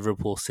a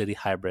Liverpool City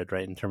hybrid,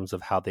 right? In terms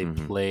of how they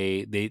Mm-hmm.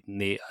 play,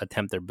 they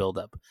attempt their build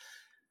up.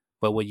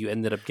 But what you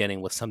ended up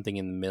getting was something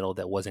in the middle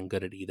that wasn't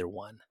good at either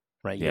one,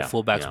 right? Your Yeah,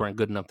 fullbacks yeah. weren't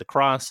good enough to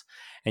cross,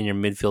 and your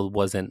midfield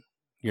wasn't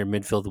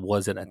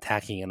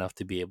attacking enough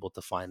to be able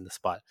to find the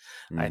spot.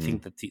 I Mm-hmm.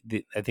 think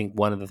that I think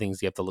one of the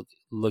things you have to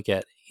look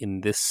at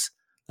in this,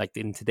 like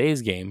in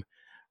today's game,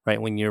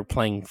 right? When you're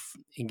playing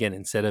again,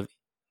 instead of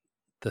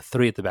the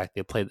three at the back,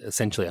 they played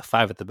essentially a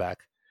five at the back,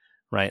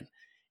 right?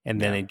 And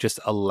then Yeah, it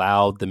just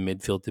allowed the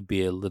midfield to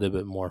be a little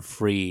bit more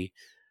free,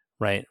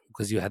 right?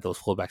 Because you had those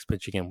fullbacks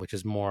pitching in, which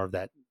is more of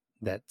that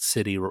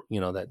city,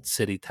 that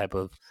city type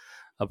of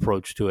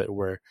approach to it,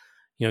 where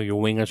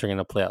your wingers are going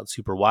to play out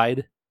super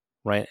wide,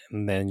 right?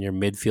 And then your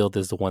midfield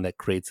is the one that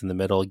creates in the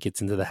middle,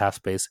 gets into the half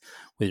space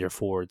with your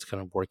forwards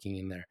kind of working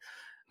in there.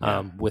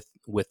 yeah, With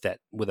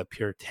a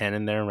pure 10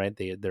 in there, right?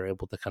 They're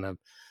able to kind of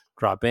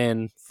drop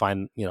in,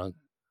 find,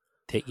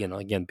 take,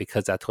 again,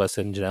 because Atuesta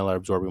and Janela are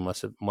absorbing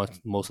most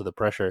of the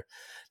pressure.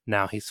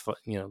 Now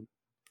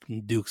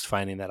Duke's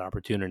finding that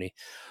opportunity.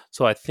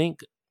 So I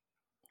think,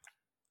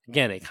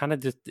 again, it kind of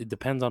just, it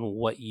depends on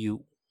what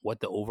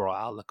the overall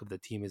outlook of the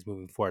team is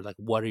moving forward. Like,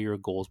 what are your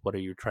goals? What are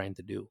you trying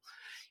to do?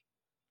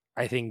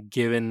 I think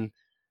given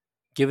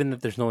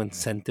that there's no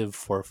incentive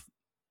for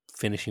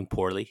finishing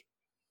poorly,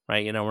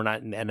 right? We're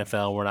not in the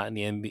NFL, we're not in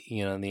the NBA,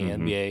 in the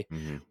mm-hmm. NBA,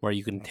 Mm-hmm. where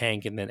you can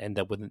tank and then end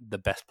up with the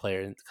best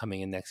player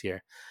coming in next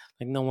year.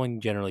 Like, no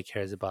one generally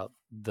cares about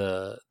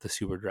the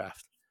super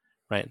draft,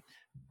 right?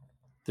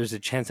 There's a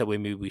chance that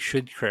maybe we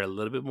should care a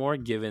little bit more,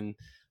 given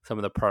some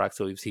of the products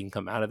that we've seen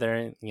come out of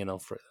there.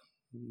 For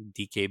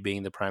DK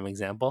being the prime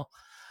example.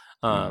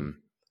 Mm-hmm.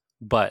 Um,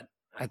 but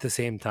at the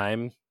same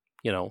time,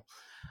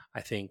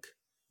 I think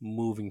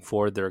moving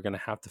forward, they're going to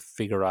have to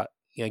figure out.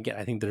 Again,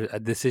 I think a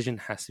decision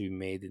has to be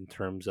made in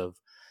terms of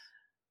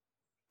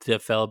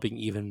developing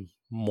even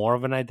more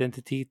of an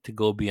identity to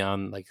go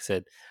beyond. Like I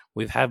said,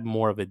 we've had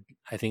more of a.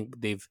 I think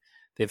they've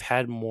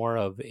had more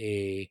of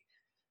a.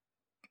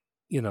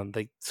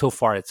 Like, so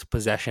far it's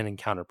possession and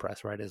counter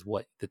press, right? Is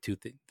what the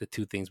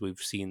two things we've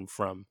seen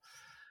from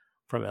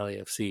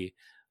LAFC.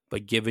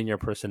 But given your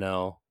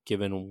personnel,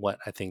 given what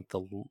I think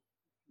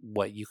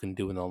what you can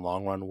do in the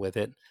long run with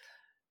it,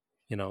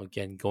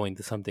 again, going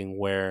to something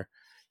where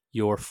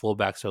your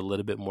fullbacks are a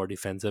little bit more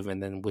defensive,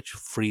 and then which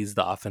frees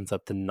the offense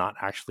up to not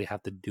actually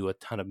have to do a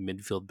ton of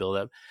midfield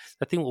buildup.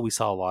 I think what we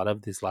saw a lot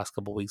of these last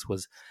couple of weeks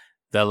was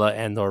Vela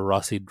and or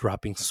Rossi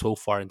dropping so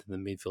far into the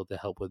midfield to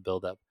help with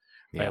buildup,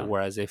 right? Yeah.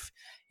 Whereas if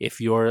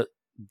you're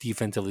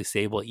defensively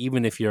stable,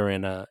 even if you're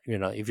in a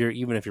if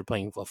you're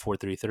playing a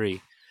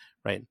 4-3-3,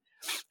 right,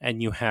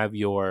 and you have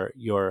your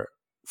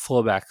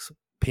fullbacks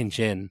pinch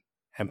in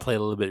and play a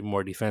little bit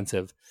more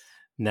defensive,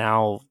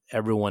 now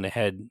everyone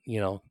ahead,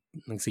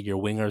 like say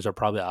your wingers are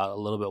probably out a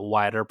little bit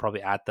wider,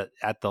 probably at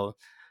the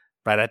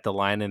right at the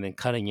line, and then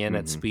cutting in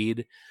at Mm-hmm.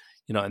 speed,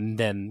 and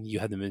then you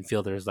have the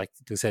midfielders, like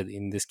I said,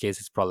 in this case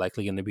it's probably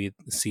likely going to be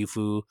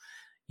Sifu,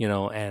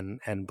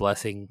 and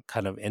Blessing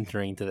kind of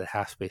entering to the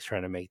half space,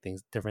 trying to make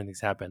different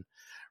things happen,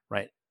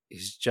 right?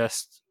 It's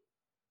just,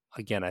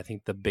 again, I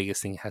think the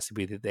biggest thing has to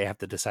be that they have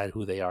to decide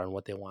who they are and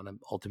what they want to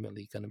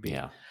ultimately going to be.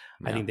 Yeah.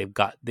 I Yeah.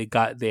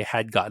 think they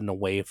had gotten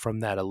away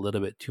from that a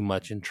little bit too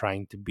much in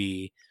trying to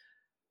be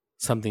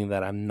something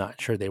that I'm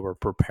not sure they were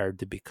prepared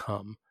to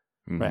become,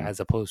 right? Mm-hmm. As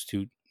opposed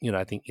to,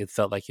 I think it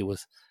felt like it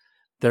was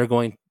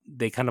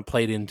they kind of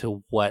played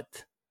into what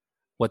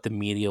the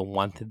media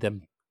wanted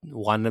them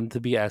to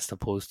be, as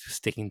opposed to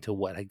sticking to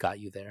what had got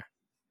you there.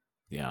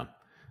 Yeah.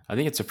 I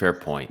think it's a fair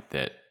point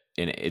that,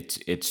 and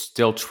it's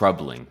still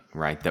troubling,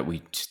 right? That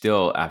we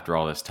still, after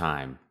all this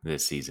time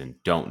this season,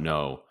 don't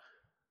know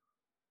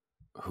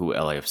who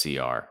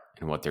LAFC are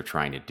and what they're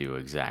trying to do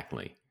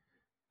exactly,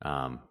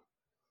 um,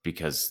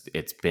 because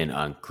it's been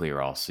unclear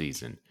all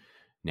season.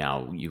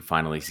 Now you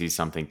finally see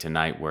something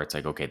tonight where it's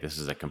like, okay, this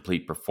is a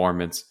complete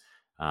performance,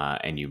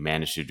 and you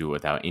managed to do it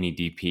without any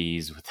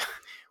DPs,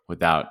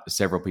 without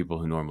several people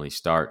who normally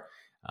start.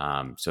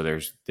 So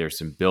there's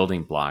some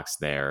building blocks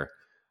there,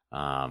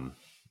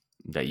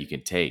 that you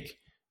can take.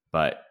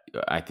 But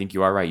I think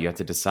you are right. You have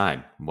to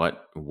decide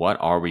what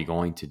are we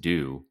going to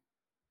do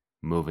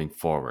moving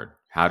forward?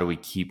 How do we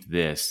keep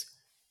this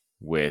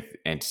with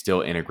and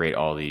still integrate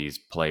all these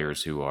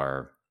players who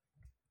are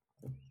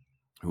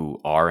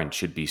and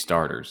should be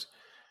starters,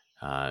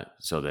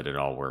 so that it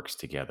all works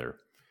together.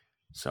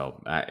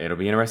 So it'll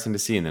be interesting to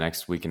see in the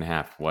next week and a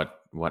half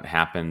what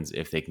happens,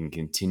 if they can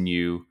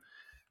continue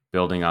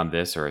building on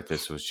this or if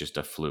this was just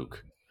a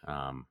fluke.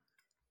 I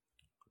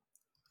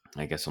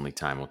guess only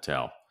time will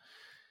tell.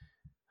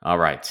 All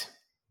right.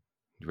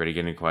 You ready to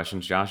get any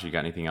questions, Josh? You got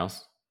anything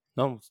else?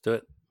 No, let's do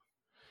it.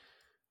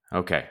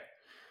 Okay.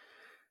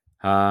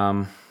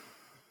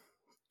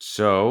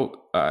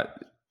 So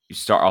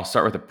I'll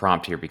start with a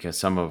prompt here, because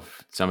some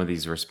of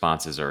these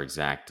responses are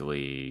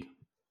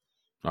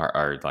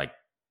like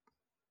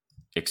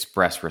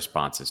express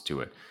responses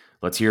to it.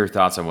 Let's hear your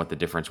thoughts on what the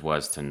difference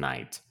was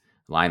tonight.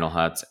 Lionel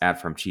Hutz,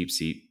 from Cheap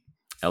Seat.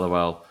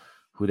 LOL,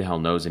 who the hell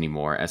knows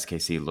anymore?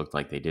 SKC looked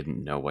like they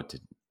didn't know what to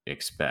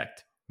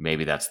expect.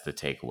 Maybe that's the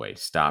takeaway.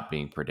 Stop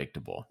being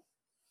predictable.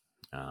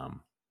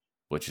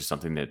 Which is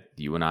something that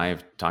you and I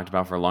have talked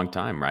about for a long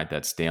time, right?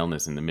 That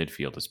staleness in the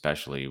midfield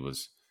especially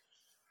was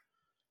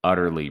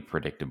utterly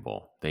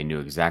predictable. They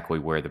knew exactly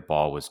where the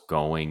ball was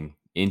going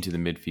into the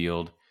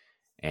midfield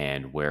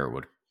and where it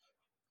would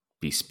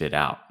be spit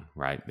out,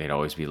 right? They'd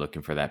always be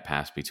looking for that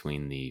pass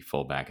between the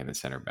fullback and the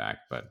center back.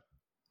 But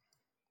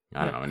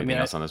I don't know. Anything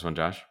else on this one,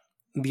 Josh?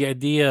 The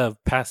idea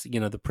of pass,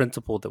 the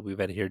principle that we've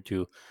adhered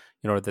to,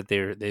 that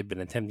they've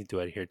been attempting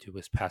to adhere to,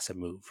 is pass and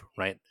move,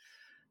 right?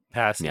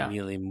 Pass,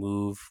 immediately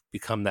move,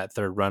 become that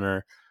third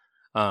runner,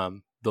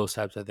 those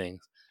types of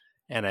things.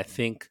 And I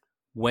think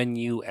when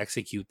you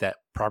execute that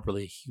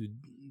properly,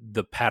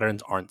 the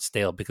patterns aren't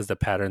stale, because the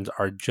patterns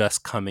are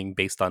just coming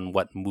based on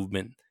what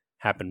movement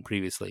happened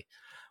previously.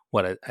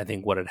 What I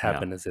think what had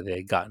happened is that they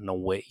had gotten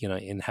away,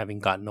 in having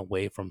gotten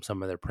away from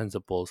some of their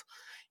principles,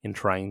 in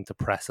trying to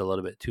press a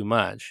little bit too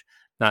much,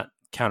 not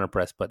counter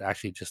press, but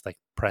actually just like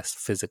press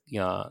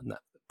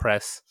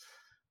press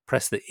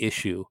the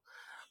issue.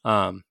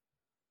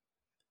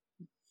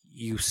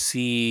 You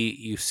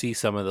see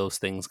some of those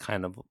things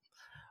kind of,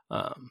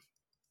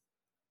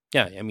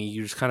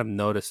 you just kind of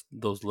notice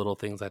those little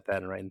things like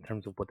that, right, in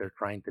terms of what they're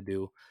trying to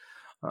do,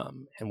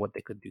 and what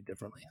they could do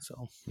differently.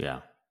 So yeah.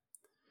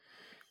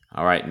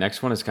 All right,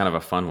 next one is kind of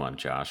a fun one,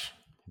 Josh.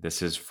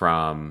 This is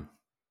from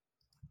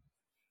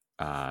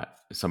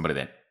somebody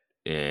that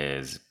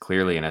is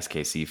clearly an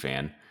SKC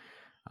fan.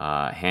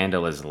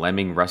 Handle is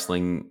Lemming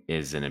Wrestling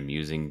is an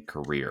amusing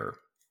career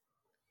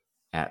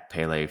at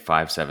Pele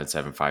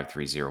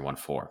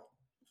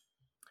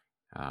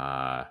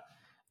 577-53014.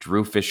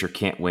 Drew Fisher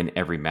can't win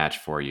every match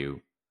for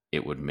you.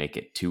 It would make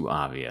it too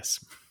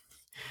obvious.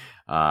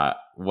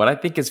 What I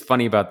think is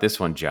funny about this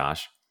one,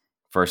 Josh,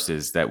 first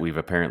is that we've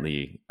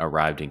apparently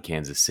arrived in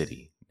Kansas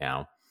City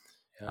now.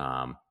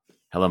 Yeah.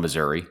 Hello,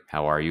 Missouri.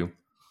 How are you?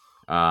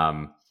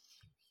 I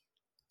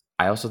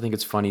also think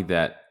it's funny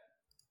that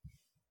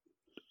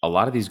a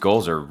lot of these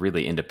goals are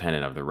really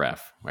independent of the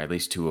ref, right? At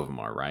least two of them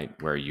are, right?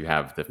 Where you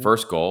have the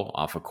first goal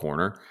off a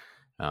corner.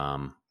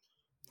 So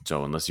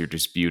unless you're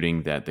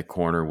disputing that the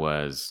corner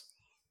was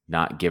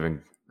not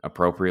given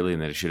appropriately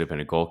and that it should have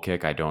been a goal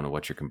kick, I don't know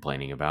what you're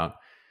complaining about.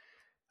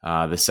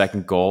 The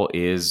second goal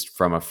is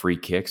from a free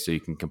kick, so you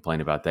can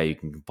complain about that. You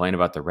can complain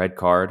about the red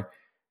card.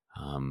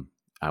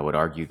 I would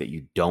argue that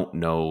you don't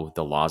know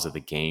the laws of the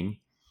game,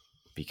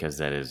 because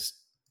that is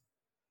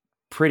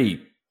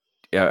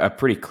a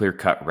pretty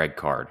clear-cut red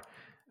card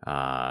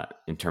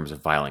in terms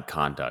of violent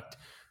conduct,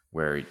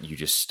 where you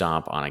just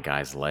stomp on a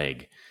guy's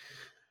leg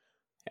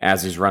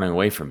as he's running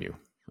away from you.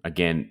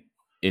 Again,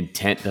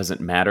 intent doesn't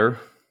matter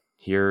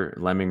here,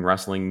 Lemming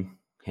Wrestling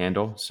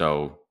Handle,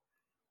 so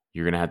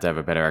you're going to have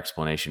a better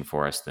explanation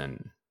for us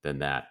than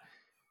that.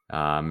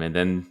 And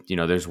then,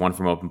 there's one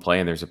from open play,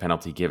 and there's a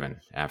penalty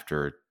given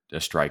after a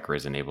striker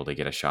isn't able to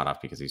get a shot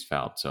off because he's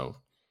fouled. So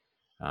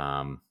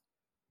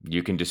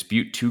you can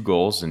dispute 2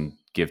 goals and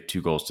give 2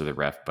 goals to the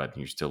ref, but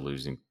you're still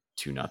losing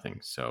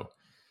 2-0. So,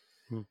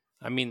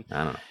 I mean,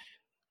 I don't know.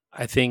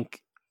 I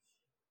think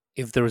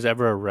if there was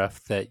ever a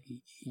ref that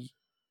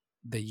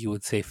you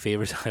would say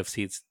favors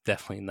LAFC, it's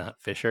definitely not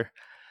Fisher,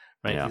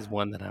 right? Yeah. He's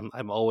one that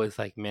I'm always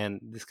like, man,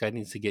 this guy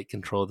needs to get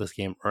control of this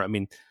game, or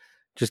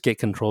just get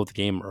control of the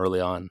game early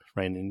on,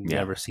 right? And he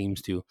never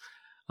seems to.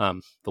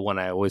 The one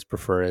I always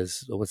prefer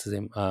is, what's his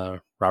name,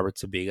 Robert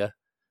Sabiga,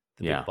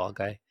 the big ball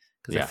guy,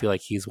 because I feel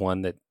like he's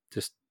one that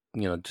just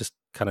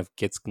kind of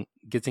gets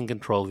in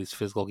control of these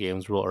physical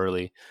games real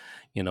early,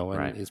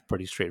 and is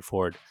pretty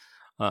straightforward.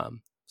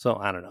 So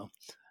I don't know,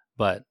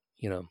 but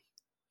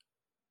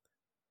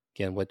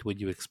again, what would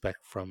you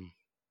expect from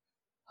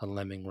a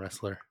Lemming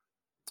wrestler?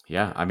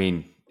 Yeah,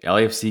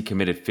 LAFC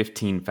committed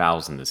 15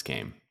 fouls in this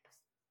game.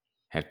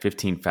 Had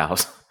 15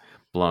 fouls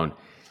blown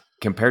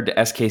compared to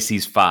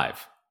SKC's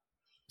 5.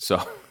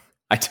 So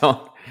I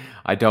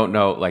don't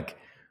know. Like,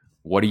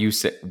 what are you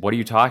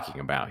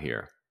talking about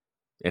here?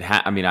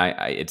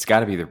 It's got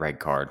to be the red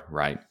card,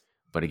 right?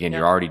 But again,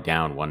 you're already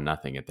down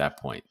 1-0 at that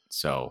point.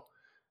 So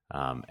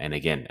And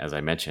again, as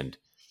I mentioned,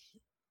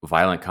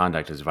 violent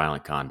conduct is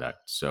violent conduct.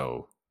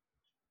 So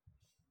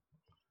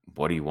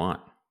what do you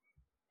want?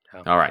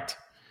 Yeah. All right.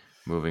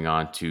 Moving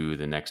on to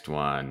the next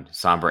one.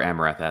 Somber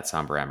Amarath at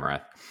Somber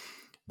Amarath.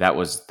 That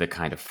was the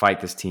kind of fight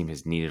this team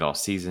has needed all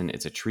season.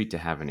 It's a treat to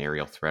have an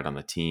aerial threat on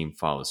the team.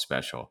 Follows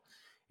special.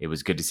 It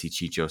was good to see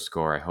Chicho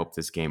score. I hope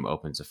this game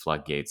opens the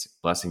floodgates.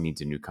 Blessing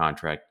needs a new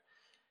contract.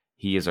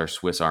 He is our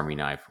Swiss Army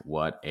knife.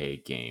 What a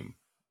game.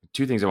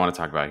 Two things I want to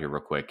talk about here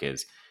real quick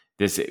is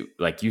this,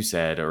 like you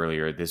said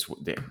earlier,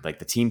 like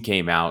the team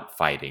came out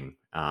fighting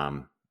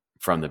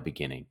from the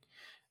beginning.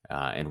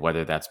 And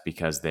whether that's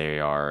because they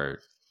are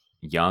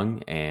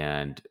young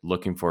and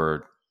looking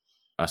for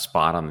a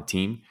spot on the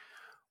team,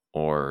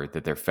 or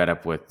that they're fed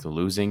up with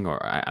losing,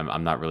 or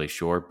I'm not really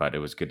sure, but it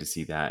was good to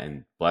see that.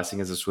 And Blessing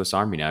is a Swiss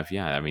Army knife.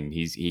 Yeah, I mean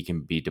he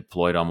can be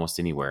deployed almost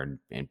anywhere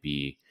and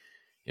be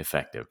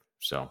effective.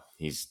 So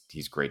he's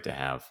great to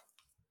have.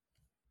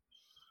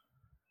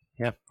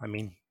 Yeah, I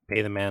mean,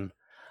 pay the man,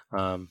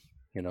 um,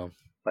 you know.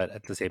 But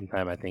at the same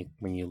time, I think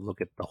when you look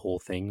at the whole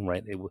thing,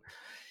 right?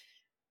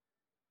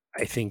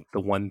 I think the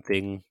one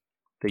thing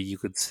that you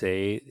could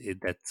say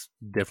that's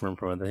different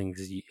from other things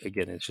is,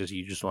 again, it's just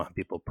you just don't have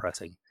people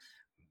pressing,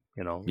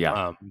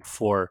 Yeah.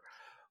 for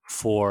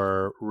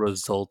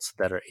results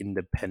that are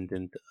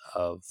independent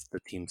of the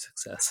team's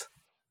success.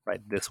 Right.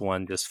 This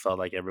one just felt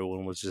like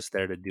everyone was just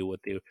there to do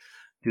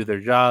their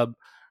job,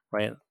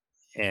 right?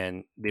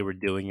 And they were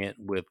doing it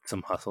with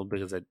some hustle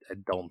because I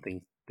don't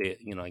think they,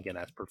 again,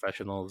 as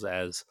professionals,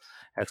 as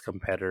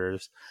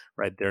competitors,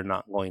 right? They're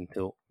not going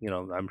to,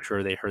 I'm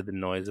sure they heard the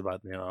noise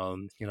about,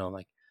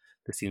 like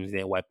the teams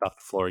they wiped off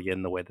the floor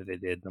again the way that they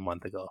did a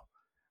month ago,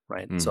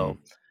 right? Mm-hmm. So,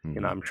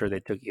 Mm-hmm. I'm sure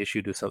they took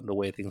issue to the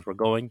way things were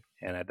going,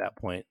 and at that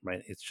point,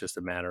 right, it's just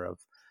a matter of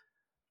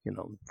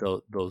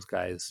those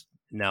guys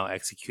now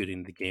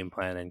executing the game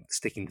plan and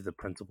sticking to the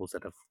principles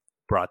that have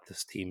brought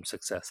this team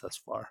success thus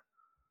far.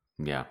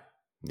 Yeah.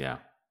 Yeah.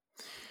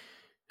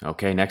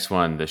 Okay, next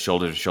one, the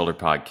Shoulder to Shoulder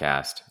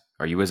podcast.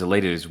 Are you as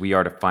elated as we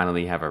are to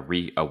finally have a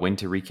win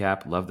to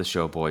recap? Love the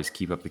show, boys.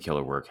 Keep up the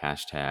killer work.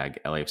 Hashtag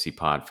LAFC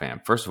Pod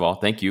Fam. First of all,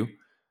 thank you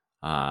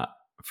uh,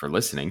 for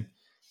listening.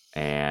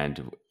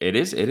 And it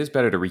is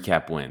better to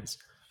recap wins.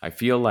 I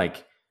feel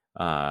like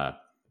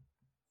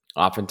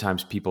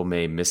oftentimes people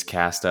may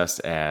miscast us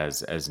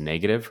as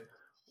negative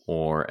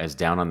or as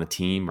down on the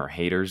team or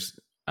haters.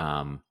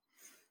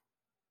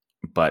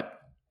 But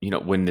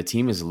when the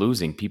team is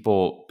losing,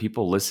 people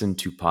listen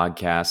to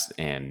podcasts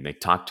and they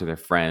talk to their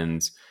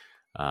friends,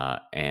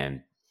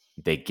 and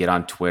they get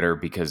on Twitter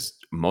because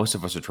most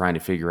of us are trying to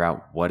figure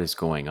out what is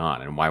going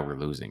on and why we're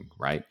losing,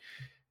 right?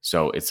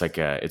 So it's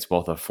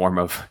both a form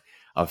of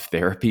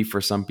therapy for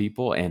some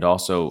people, and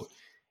also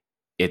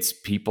it's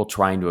people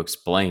trying to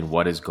explain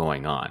what is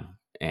going on.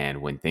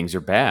 And when things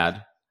are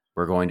bad,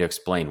 we're going to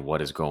explain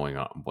what is going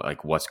on,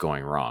 like what's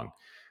going wrong.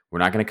 We're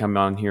not going to come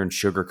on here and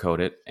sugarcoat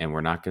it, and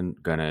we're not going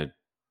to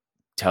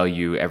tell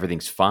you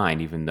everything's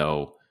fine, even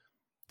though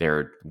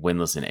they're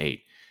winless in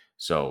 8.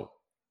 So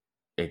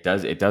it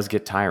does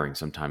get tiring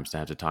sometimes to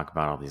have to talk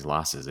about all these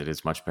losses. It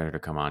is much better to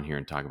come on here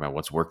and talk about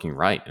what's working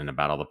right and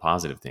about all the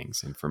positive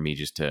things. And for me,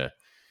 just to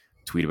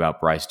tweet about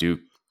Bryce Duke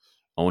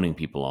owning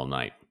people all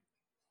night.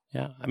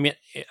 Yeah, I mean,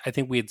 I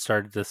think we had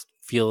started to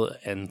feel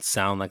and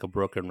sound like a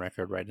broken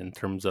record, right? In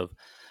terms of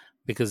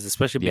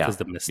especially Yeah, because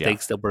the yeah,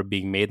 mistakes that were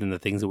being made and the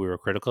things that we were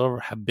critical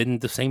of have been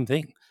the same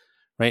thing,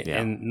 right?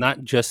 yeah. And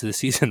not just this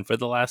season, for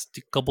the last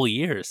couple of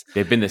years,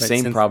 They've been the right?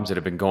 same Since problems that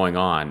have been going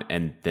on,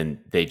 and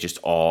then they just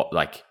all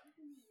like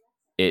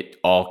it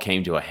all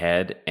came to a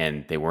head,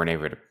 and they weren't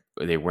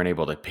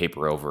able to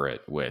paper over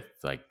it with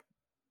like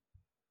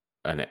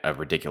a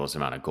ridiculous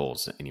amount of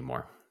goals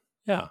anymore.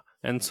 yeah,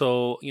 and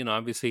so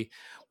obviously,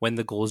 when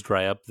the goals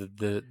dry up,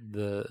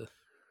 the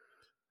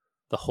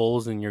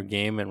holes in your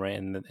game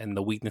and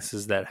the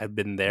weaknesses that have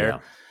been there,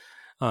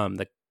 Yeah,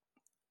 that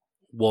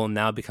will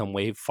now become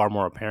way far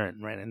more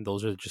apparent, right? And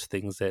those are just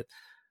things that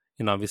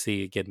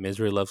obviously, again,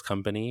 misery loves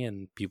company,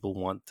 and people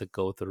want to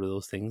go through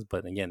those things.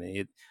 But again,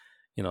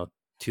 you know,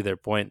 to their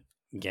point,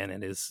 again,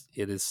 it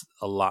is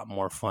a lot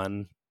more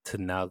fun to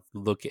now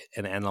look at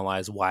and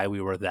analyze why we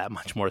were that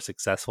much more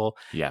successful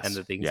and yes,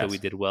 the things that we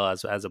yes, did well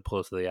as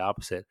opposed to the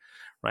opposite,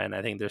 right? And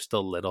I think there's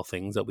still little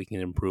things that we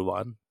can improve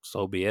on,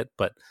 so be it.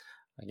 But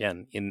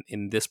again,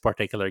 in this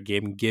particular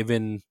game,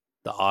 given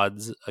the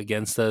odds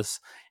against us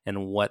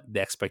and what the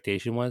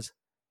expectation was,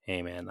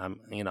 hey man,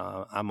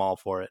 I'm all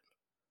for it.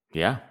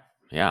 yeah,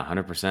 yeah,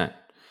 100%.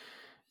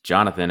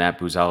 Jonathan at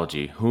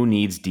Boozology, who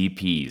needs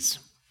DPs?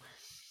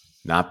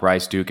 Not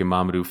Bryce Duke and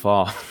Mamadou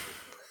Fall.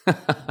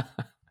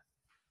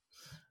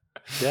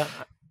 Yeah,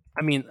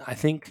 I mean, I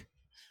think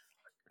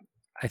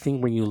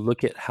when you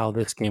look at how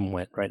this game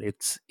went, right?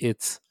 It's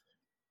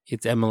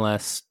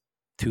MLS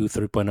 2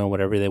 3.0,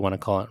 whatever they want to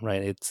call it,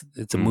 right?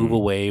 It's a move Mm,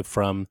 away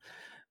from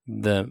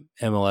the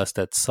MLS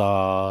that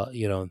saw,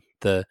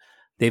 the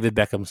David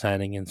Beckham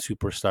signing and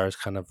superstars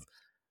kind of,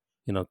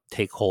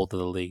 take hold of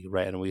the league,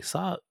 right? And we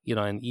saw,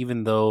 and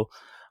even though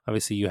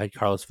obviously you had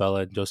Carlos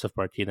Vela and Joseph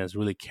Martinez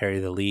really carry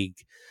the league,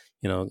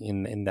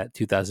 in that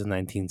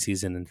 2019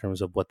 season in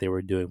terms of what they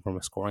were doing from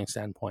a scoring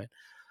standpoint.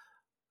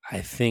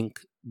 I think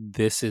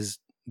this is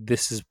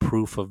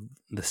proof of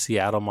the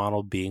Seattle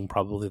model being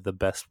probably the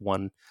best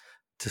one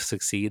to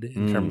succeed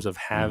in terms of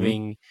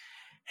having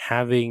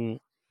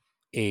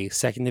a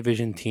second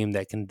division team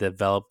that can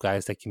develop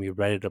guys that can be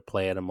ready to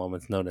play at a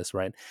moment's notice,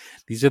 right?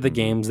 These are the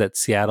games that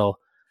Seattle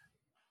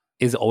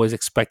is always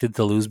expected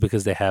to lose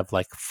because they have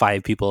like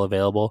 5 people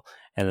available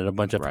and then a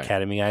bunch of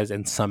academy guys,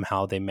 and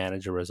somehow they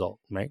manage a result,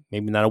 right?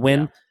 Maybe not a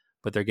win,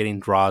 but they're getting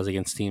draws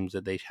against teams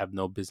that they have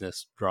no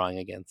business drawing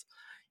against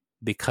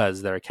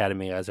because their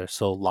academy guys are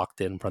so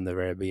locked in from the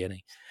very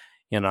beginning.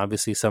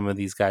 Obviously some of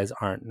these guys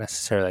aren't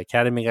necessarily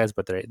academy guys,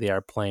 but they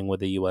are playing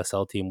with the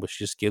USL team, which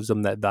just gives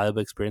them that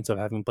valuable experience of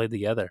having played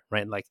together,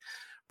 right? Like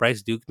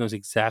Bryce Duke knows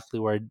exactly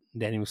where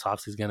Danny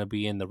Musovski is going to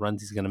be and the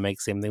runs he's going to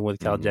make. Same thing with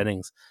Cal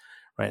Jennings,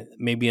 right?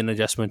 Maybe an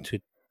adjustment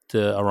to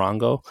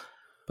Arango,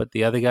 but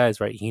the other guys,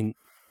 right?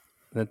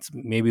 That's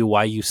maybe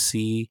why you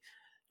see,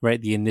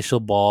 right, the initial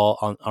ball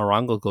on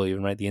Arango go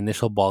even, right? The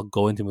initial ball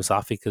going to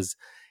Musovski because,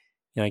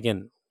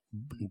 again,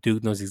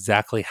 Duke knows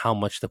exactly how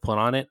much to put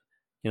on it.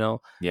 He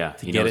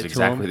get knows it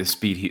exactly the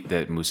speed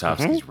that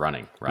Musovski's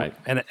running, right?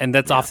 And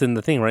that's often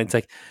the thing, right? It's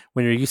like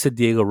when you're used to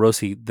Diego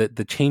Rossi,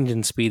 the change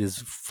in speed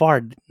is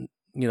far,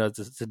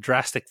 it's a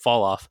drastic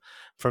fall off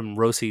from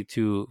Rossi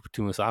to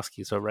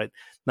Musovski. So, right,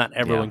 not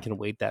everyone can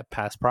weight that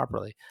pass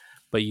properly,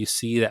 but you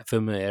see that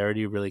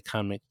familiarity really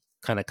kind of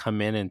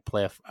come in and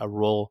play a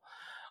role,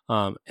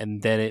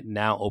 and then it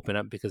now open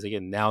up because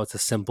again now it's a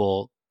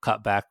simple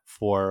cutback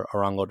for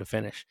Arango to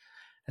finish,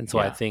 and so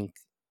I think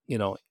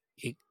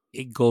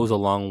it goes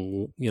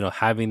along,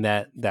 having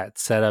that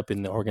setup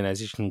in the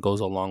organization goes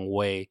a long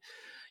way,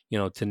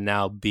 to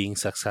now being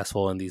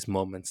successful in these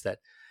moments that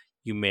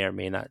you may or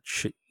may not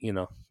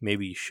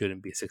maybe you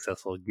shouldn't be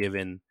successful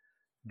given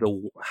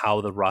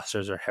how the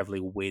rosters are heavily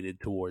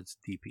weighted towards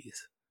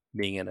DPs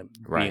being a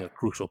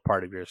crucial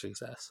part of your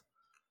success.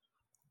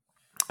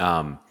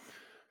 So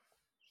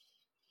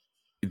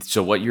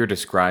what you're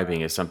describing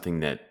is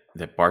something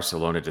that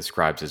Barcelona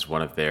describes as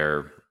one of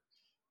their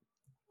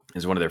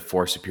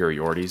 4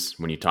 superiorities.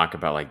 When you talk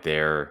about like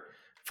their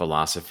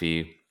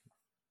philosophy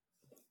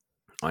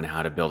on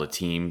how to build a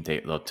team,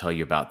 they'll tell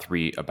you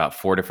about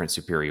 4 different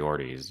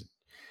superiorities: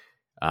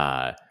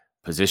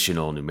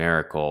 positional,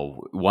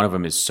 numerical. One of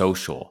them is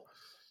social,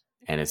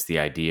 and it's the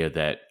idea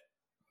that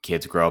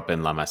kids grow up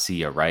in La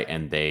Masia, right,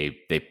 and they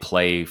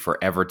play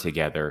forever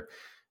together.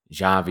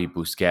 Xavi,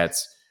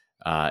 Busquets,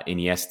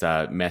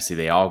 Iniesta, Messi,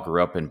 they all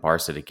grew up in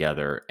Barca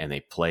together, and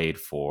they played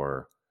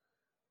for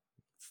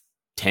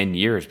 10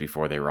 years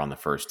before they were on the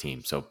first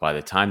team. So by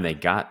the time they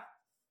got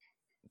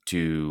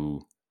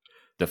to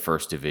the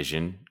first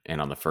division and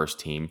on the first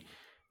team,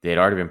 they had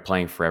already been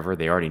playing forever.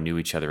 They already knew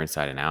each other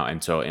inside and out.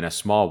 And so in a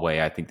small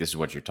way, I think this is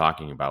what you're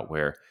talking about,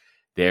 where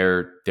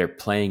they're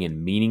playing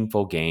in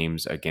meaningful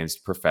games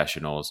against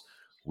professionals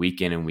week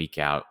in and week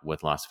out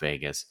with Las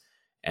Vegas.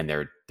 And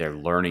they're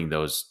learning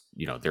those,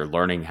 they're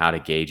learning how to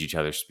gauge each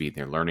other's speed.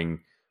 They're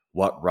learning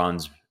what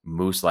runs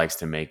Moose likes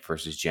to make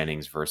versus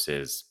Jennings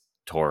versus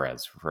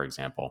Torres, for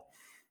example.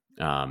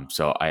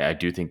 So I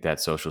do think that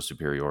social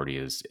superiority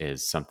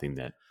is something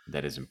that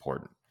is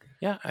important.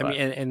 Yeah, I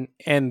mean,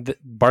 and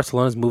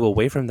Barcelona's move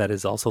away from that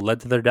has also led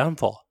to their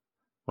downfall,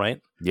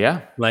 right?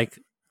 Yeah, like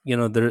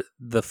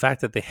the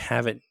fact that they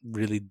haven't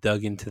really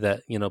dug into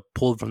that,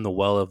 pulled from the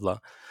well of La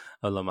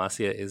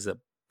Masia is a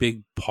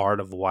big part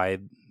of why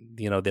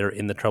they're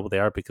in the trouble they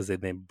are, because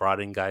they brought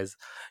in guys,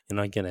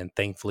 again, and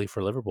thankfully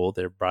for Liverpool,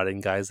 they brought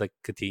in guys like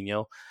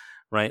Coutinho,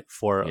 right,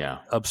 for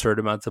absurd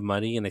amounts of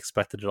money and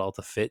expected it all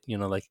to fit.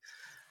 Like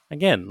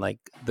again, like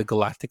the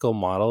Galactico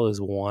model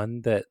is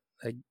one that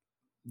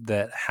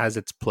has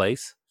its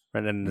place,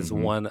 right, and has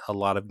won a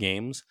lot of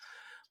games.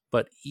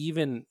 But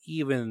even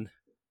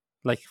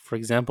like, for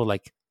example,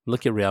 like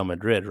look at Real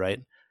Madrid,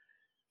 right?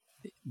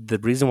 The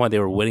reason why they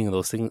were winning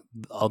those things,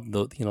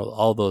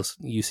 all those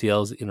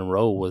UCLs in a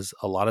row, was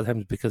a lot of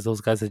times because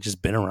those guys had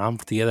just been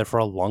around together for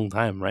a long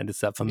time, right? It's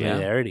that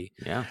familiarity,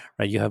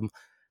 right? You have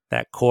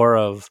that core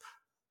of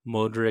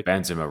Modric,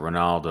 Benzema,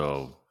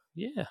 Ronaldo,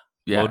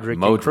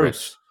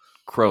 Modric,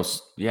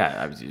 Kroos,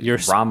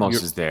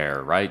 Ramos is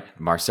there, right?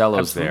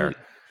 Marcelo's there.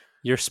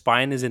 Your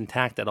spine is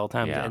intact at all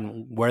times,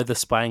 and where the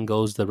spine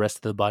goes, the rest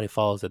of the body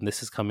follows. And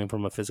this is coming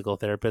from a physical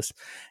therapist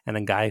and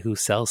a guy who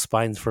sells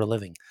spines for a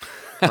living,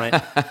 right?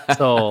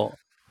 So,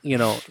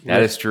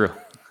 that is true.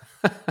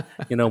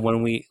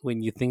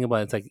 when you think about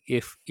it, it's like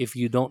if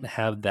you don't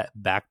have that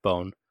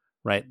backbone,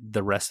 right,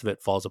 the rest of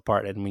it falls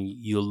apart. And when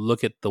you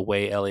look at the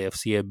way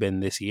LAFC have been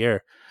this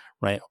year,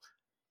 right,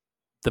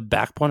 the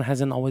backbone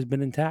hasn't always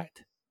been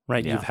intact,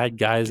 right? You've had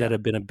guys that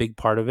have been a big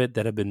part of it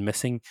that have been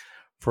missing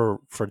for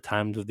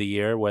times of the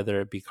year, whether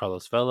it be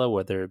Carlos Vela,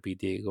 whether it be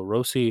Diego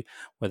Rossi,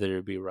 whether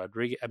it be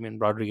Rodriguez. I mean,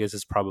 Rodriguez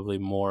is probably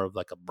more of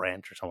like a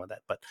branch or something like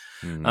that.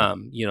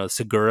 But,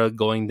 Segura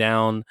going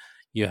down,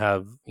 you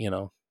have,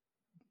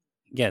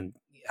 again,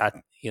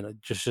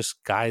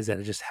 just guys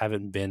that just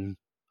haven't been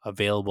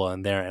available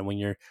in there. And when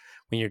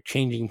you're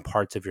changing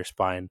parts of your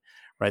spine,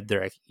 right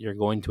there, you're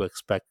going to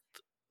expect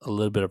a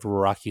little bit of a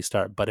rocky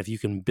start. But if you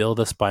can build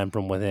a spine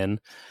from within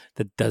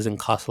that doesn't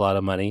cost a lot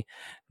of money,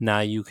 now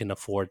you can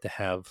afford to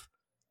have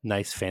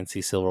nice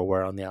fancy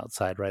silverware on the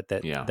outside, right?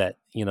 Yeah.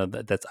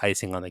 That's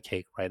icing on the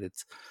cake, right?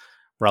 It's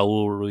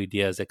Raul Rui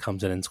Diaz that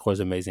comes in and scores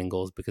amazing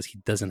goals because he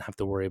doesn't have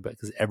to worry about,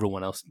 because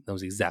everyone else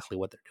knows exactly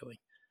what they're doing,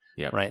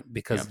 Yep. right?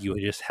 Because you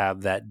just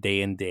have that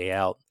day in, day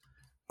out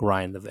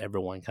grind of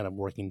everyone kind of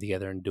working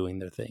together and doing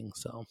their thing.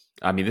 So,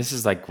 I mean, this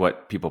is like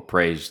what people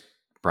praised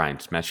Brian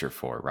Smetcher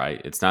for,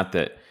 right? It's not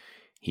that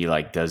he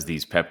like does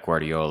these Pep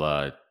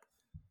Guardiola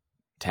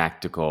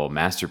tactical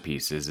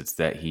masterpieces. It's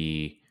that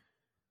he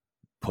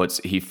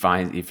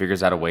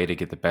figures out a way to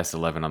get the best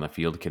 11 on the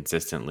field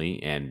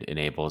consistently and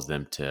enables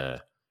them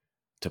to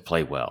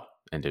play well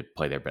and to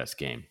play their best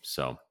game.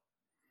 So,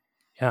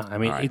 yeah, I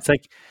mean, all right. it's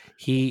like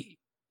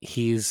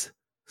he's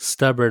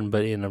stubborn,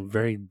 but in a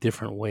very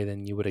different way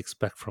than you would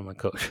expect from a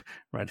coach,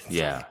 right? It's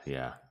Yeah.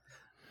 Yeah.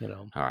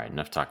 All right.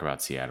 Enough talk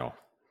about Seattle.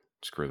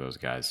 Screw those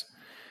guys.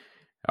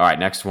 All right.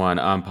 Next one.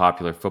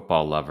 Unpopular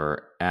football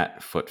lover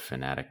at Foot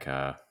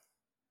Fanatica.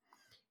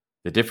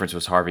 The difference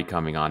was Harvey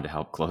coming on to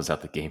help close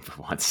out the game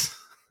for once.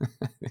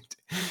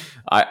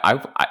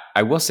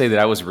 I will say that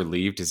I was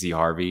relieved to see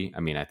Harvey. I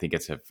mean, I think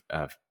it's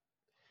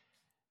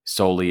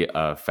solely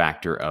a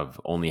factor of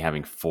only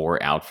having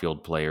 4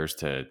 outfield players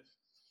to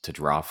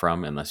draw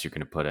from, unless you're going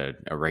to put a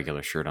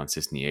regular shirt on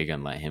Cisniega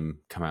and let him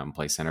come out and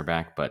play center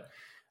back. But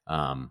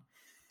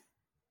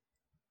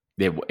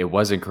it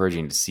was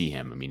encouraging to see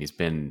him. I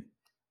mean,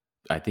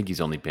 I think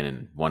he's only been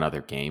in one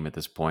other game at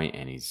this point,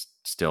 and he's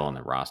still on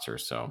the roster.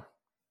 So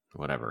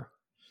whatever.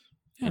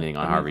 Yeah, Anything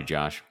on Harvey,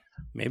 Josh?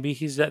 Maybe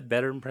he's that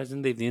veteran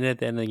presence they've needed at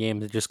the end of the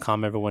game to just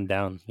calm everyone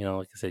down.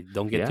 Like I said,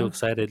 don't get too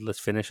excited. Let's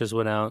finish this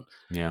one out.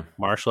 Yeah.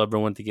 Marshal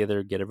everyone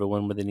together, get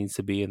everyone where they needs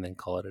to be, and then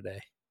call it a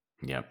day.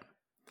 Yep.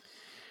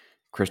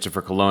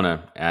 Christopher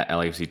Colonna at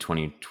LAFC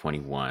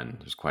 2021.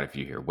 There's quite a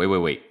few here.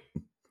 Wait.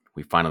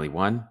 We finally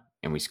won,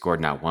 and we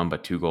scored not 1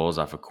 but 2 goals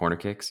off of corner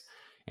kicks.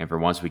 And for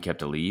once, we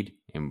kept a lead,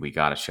 and we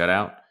got a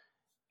shutout,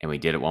 and we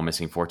did it while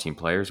missing 14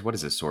 players. What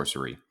is this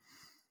sorcery?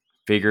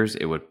 Figures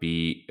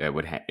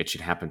it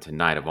should happen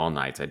tonight of all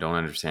nights. I don't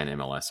understand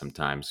MLS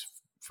sometimes,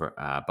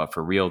 but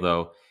for real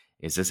though,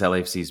 is this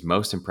LAFC's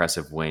most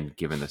impressive win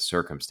given the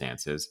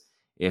circumstances?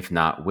 If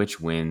not,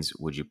 which wins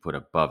would you put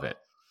above it?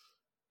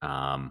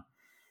 I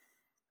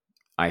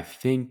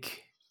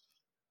think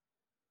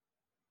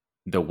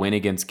the win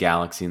against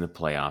Galaxy in the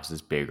playoffs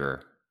is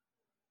bigger,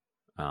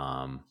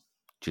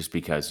 just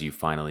because you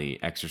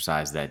finally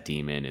exercise that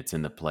demon. It's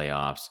in the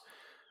playoffs.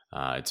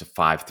 It's a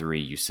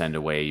 5-3. You send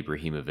away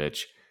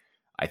Ibrahimovic.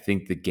 I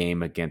think the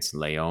game against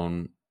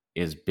Leon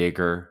is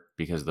bigger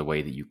because of the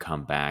way that you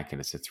come back, and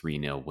it's a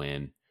 3-0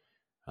 win,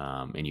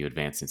 and you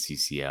advance in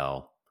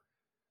CCL.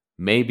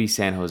 Maybe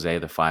San Jose,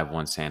 the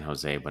 5-1 San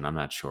Jose, but I'm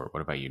not sure.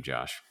 What about you,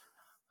 Josh?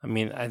 I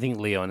mean, I think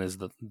Leon is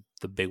the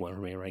big one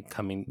for me, right?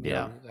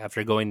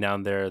 After going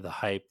down there, the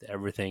hype,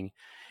 everything,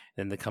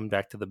 then to come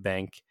back to the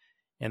bank,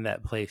 and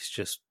that place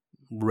just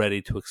ready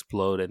to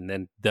explode, and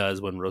then does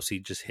when Rossi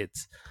just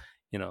hits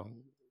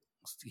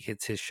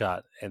his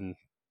shot. And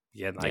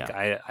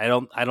I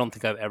don't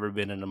think I've ever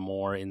been in a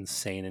more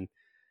insane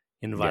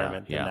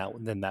environment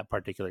than that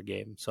particular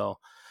game. So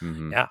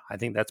I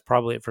think that's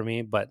probably it for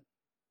me. But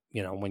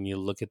when you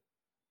look at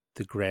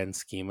the grand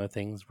scheme of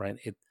things, right,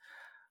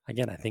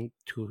 I think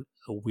to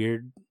a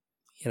weird,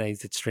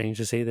 is it strange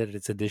to say that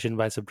it's addition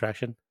by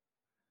subtraction,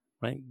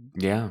 right?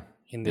 Yeah.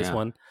 In this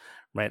one,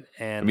 right?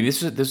 And I mean,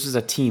 this was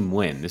a team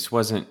win. This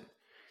wasn't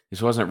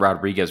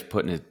Rodriguez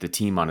putting the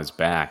team on his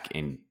back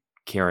and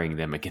carrying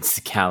them against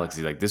the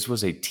Galaxy. Like, this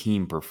was a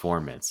team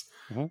performance.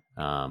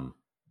 That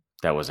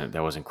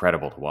was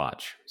incredible to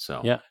watch.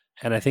 So yeah,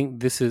 and I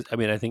think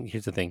I think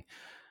here's the thing.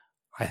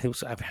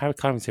 I've had a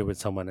conversation with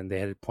someone, and they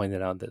had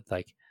pointed out that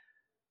like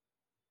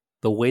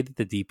the way that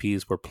the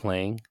DPs were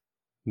playing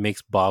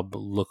makes Bob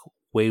look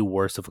way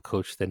worse of a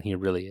coach than he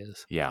really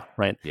is. Yeah.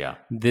 Right. Yeah.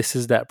 This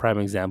is that prime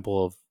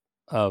example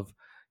of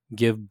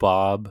give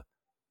Bob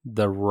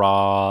the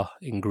raw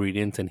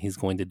ingredients and he's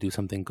going to do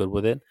something good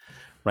with it.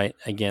 Right.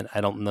 Again,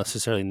 I don't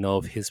necessarily know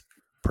of his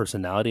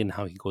personality and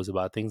how he goes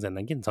about things. And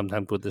again,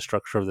 sometimes with the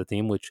structure of the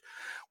team, which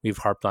we've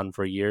harped on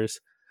for years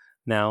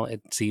now,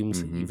 it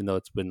seems, even though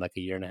it's been like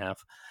a year and a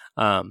half,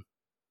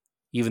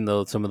 even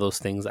though some of those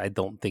things I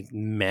don't think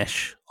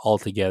mesh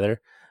altogether,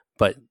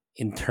 but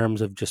in terms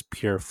of just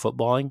pure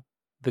footballing,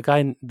 the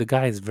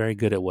guy is very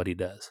good at what he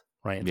does,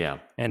 right? Yeah.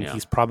 And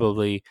he's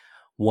probably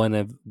one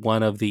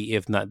of the,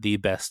 if not the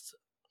best,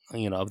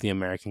 of the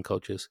American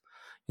coaches,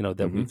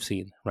 that we've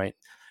seen, right?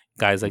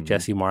 Guys like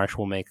Jesse Marsh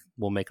will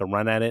make a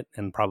run at it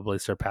and probably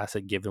surpass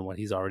it given what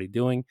he's already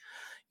doing,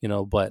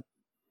 but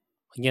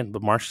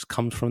Marsh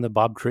comes from the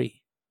Bob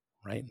tree,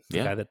 right? The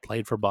guy that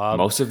played for Bob.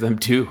 Most of them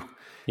do.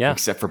 Yeah.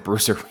 Except for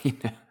Bruce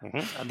Arena.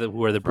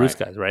 Who are the Bruce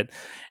guys, right?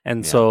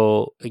 And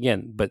so,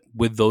 again, but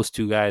with those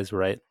two guys,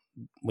 right,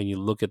 when you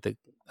look at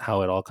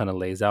how it all kind of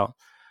lays out,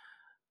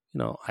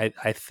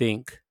 I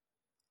think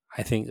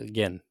I think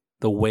again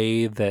the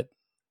way that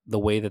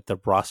the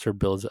roster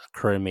builds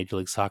occur in Major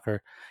League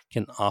Soccer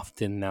can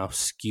often now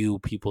skew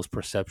people's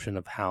perception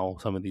of how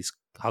some of these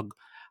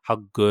how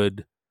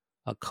good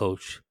a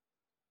coach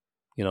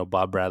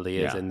Bob Bradley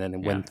is, Yeah. and then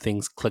Yeah. when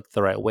things click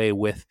the right way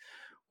with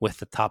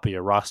the top of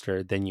your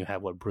roster, then you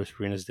have what Bruce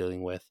Arena's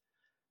dealing with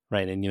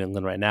right in New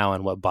England right now,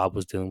 and what Bob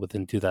was dealing with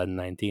in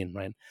 2019,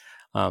 right?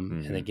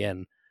 And Hmm.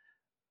 again,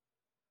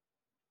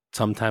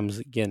 sometimes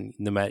again,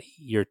 no matter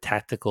your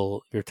tactics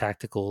are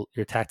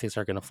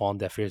going to fall on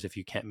deaf ears if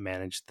you can't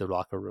manage the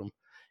locker room.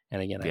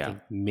 And again, I Yeah. think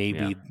Yeah.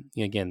 maybe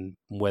again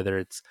whether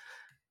it's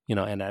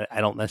and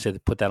I don't necessarily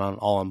put that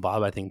all on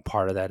Bob. I think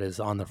part of that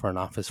is on the front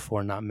office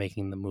for not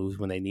making the moves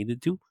when they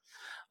needed to.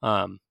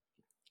 Um,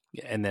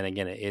 and then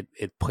again,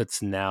 it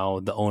puts now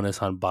the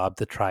onus on Bob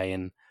to try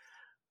and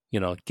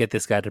get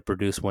this guy to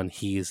produce when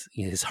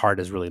his heart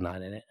is really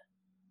not in it.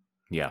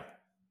 Yeah.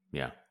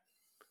 Yeah.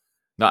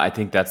 No, I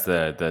think that's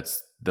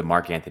the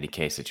Mark Anthony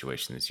K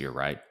situation this year,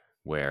 right?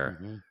 Where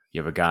Mm-hmm.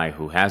 you have a guy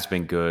who has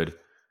been good,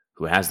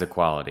 who has the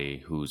quality,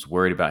 who's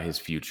worried about his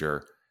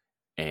future,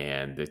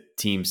 and the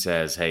team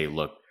says, "Hey,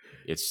 look,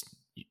 it's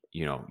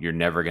you're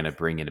never going to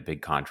bring in a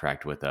big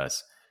contract with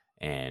us,"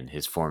 and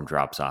his form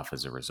drops off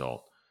as a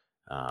result.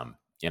 And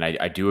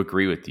I do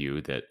agree with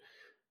you that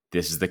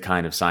this is the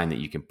kind of sign that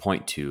you can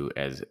point to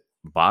as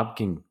Bob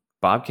can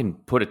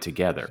put it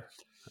together.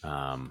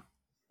 Um,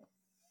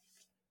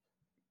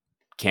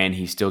 can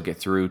he still get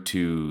through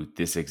to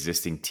this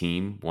existing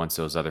team once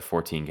those other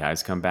 14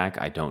 guys come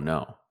back? I don't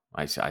know.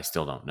 I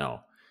still don't know.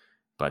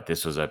 But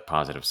this was a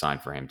positive sign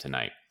for him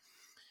tonight.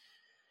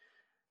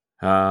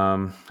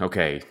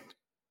 Okay.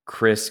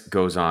 Chris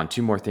goes on.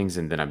 Two more things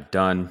and then I'm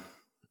done.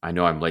 I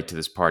know I'm late to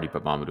this party,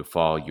 but Mamadou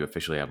Fall, you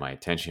officially have my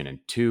attention. And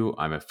two,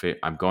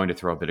 I'm going to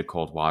throw a bit of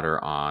cold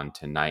water on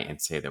tonight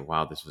and say that,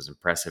 wow, this was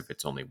impressive.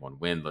 It's only one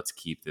win. Let's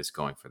keep this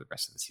going for the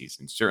rest of the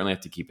season. Certainly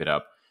have to keep it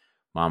up.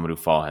 Mamadou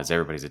Fall has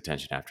everybody's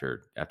attention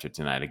after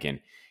tonight. Again,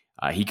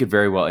 he could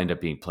very well end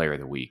up being player of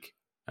the week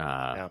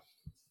Yeah.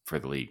 for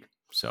the league.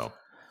 So,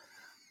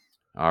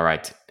 all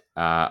right.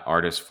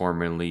 Artist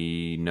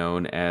formerly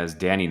known as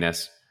Danny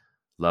Ness.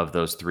 Love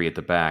those three at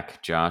the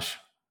back. Josh,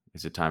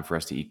 is it time for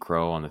us to eat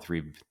crow on the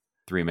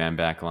three-man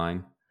back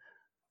line?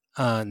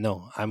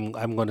 No, I'm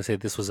going to say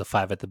this was a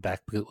 5 at the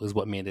back because it was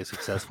what made it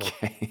successful.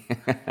 Okay.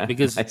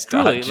 Because Nice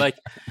truly, dodge.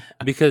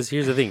 because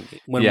here's the thing: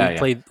 Yeah,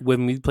 yeah.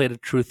 when we played a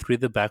true 3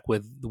 at the back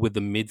with the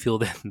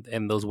midfield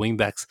and those wing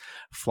backs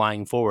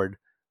flying forward,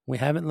 we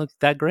haven't looked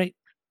that great,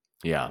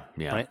 Yeah,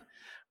 yeah. right?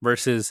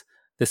 Versus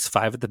this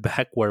 5 at the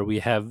back where we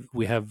have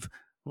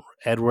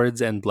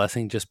Edwards and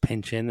Blessing just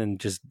pinch in and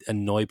just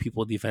annoy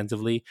people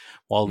defensively,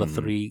 while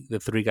Mhm. the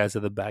three guys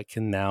at the back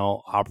can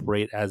now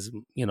operate as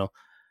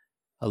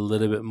a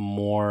little bit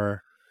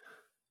more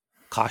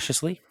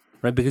cautiously,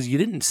 right? Because you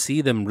didn't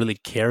see them really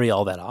carry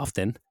all that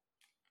often,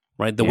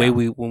 right? The way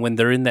Yeah. when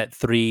they're in that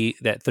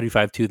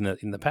 3-5-2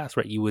 in the past,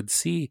 right? You would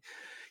see,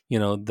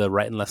 the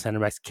right and left center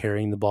backs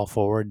carrying the ball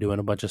forward, doing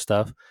a bunch of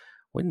stuff.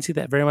 We didn't see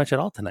that very much at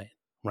all tonight,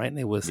 right? And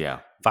it was Yeah.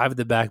 5 at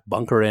the back,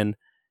 bunker in,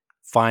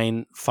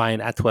 find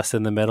Atwest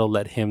in the middle,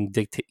 let him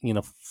dictate,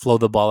 flow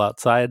the ball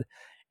outside,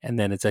 and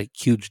then it's a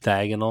huge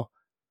diagonal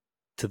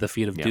to the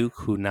feet of Yep. Duke,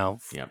 who now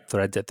Yep.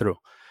 threads it through,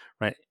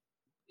 right?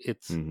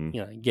 It's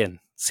Mhm. again,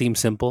 seems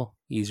simple,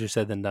 easier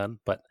said than done,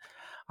 but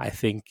I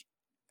think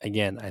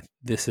again,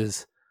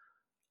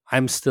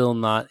 I'm still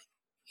not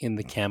in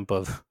the camp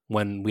of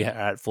when we are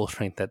at full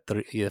strength that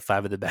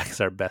 5 at the back is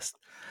our best,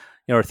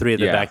 or 3 at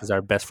the Yeah. back is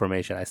our best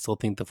formation. I still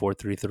think the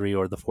 4-3-3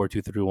 or the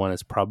 4-2-3-1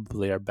 is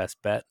probably our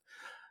best bet.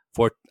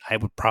 I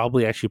would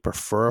probably actually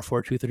prefer a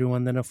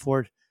 4-2-3-1 than a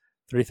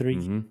 4-3-3.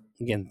 Mhm.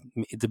 Again,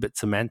 it's a bit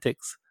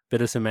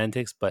of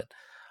semantics, but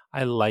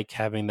I like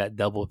having that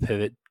double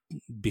pivot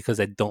because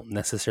I don't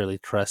necessarily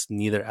trust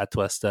neither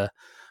Atuesta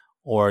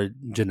or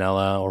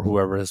Janela or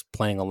whoever is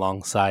playing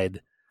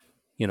alongside,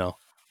 you know,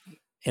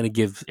 and it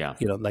gives, Yeah.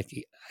 like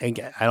I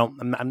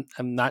don't,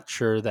 I'm not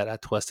sure that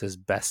Atuesta is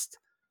best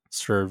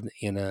served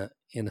in a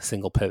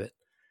single pivot.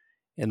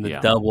 In the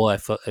Yeah. double, I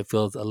feel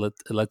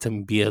it lets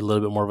him be a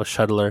little bit more of a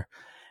shuttler,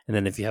 and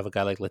then if you have a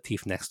guy like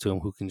Latif next to him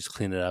who can just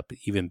clean it up,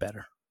 even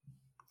better.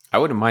 I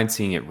wouldn't mind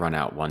seeing it run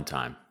out one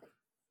time.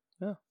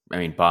 Yeah. I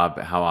mean, Bob,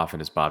 how often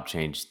has Bob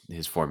changed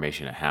his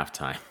formation at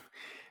halftime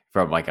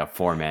from like a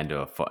four-man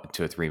to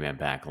a three-man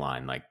back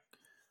line? Like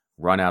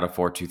run out a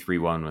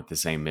 4-2-3-1 with the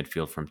same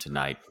midfield from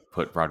tonight,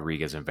 put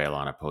Rodriguez and Vela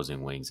on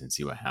opposing wings and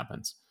see what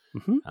happens.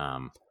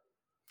 Mm-hmm.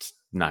 It's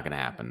not going to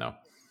happen though.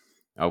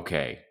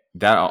 Okay.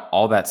 That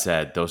all that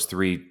said, those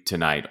three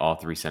tonight, all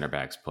three center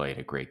backs played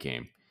a great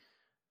game.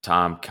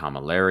 Tom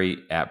Camilleri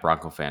at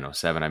Bronco Fan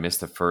 07. I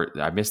missed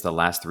the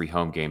last three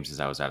home games as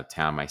I was out of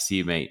town. My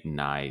seatmate and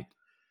I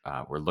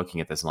were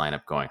looking at this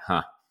lineup going,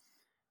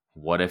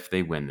 what if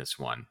they win this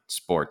one?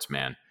 Sports,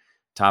 man.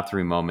 Top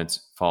three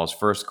moments: Fall's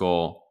first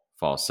goal,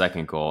 Fall's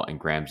second goal, and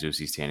Graham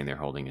Zusi standing there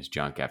holding his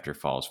junk after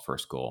Fall's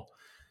first goal.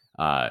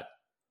 Uh,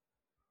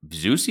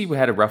 Zusi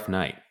had a rough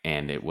night,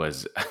 and it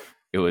was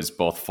it was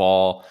both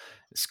Fall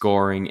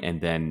scoring and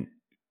then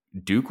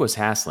Duke was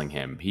hassling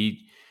him.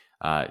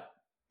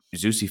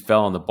 Zusi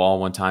fell on the ball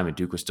one time, and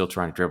Duke was still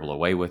trying to dribble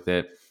away with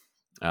it.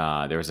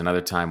 There was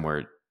another time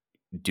where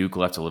Duke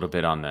left a little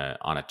bit on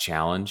a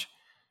challenge,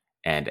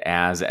 and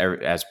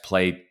as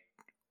play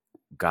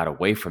got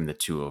away from the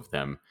two of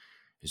them,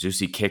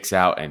 Zusi kicks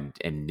out and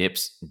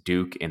nips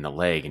Duke in the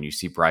leg, and you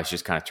see Bryce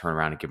just kind of turn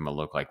around and give him a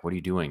look like, "What are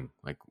you doing?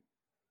 Like,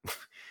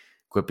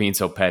 quit being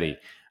so petty."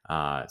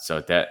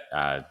 So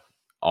that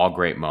all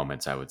great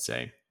moments, I would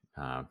say,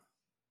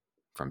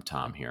 from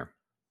Tom here.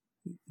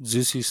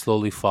 Zusi's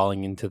slowly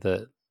falling into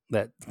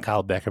that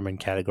Kyle Beckerman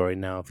category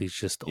now. If he's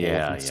just old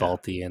and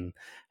salty and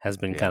has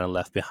been kind of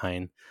left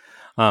behind.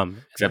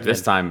 Except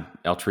this time,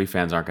 El Tree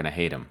fans aren't going to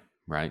hate him,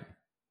 right?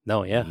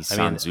 No, yeah. He's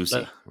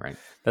Zusi, right?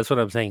 That's what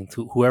I'm saying.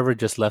 Whoever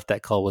just left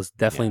that call was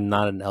definitely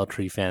not an El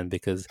Tree fan,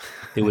 because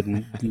they would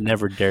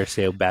never dare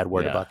say a bad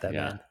word about that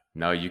man.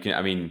 No, you can.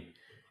 I mean,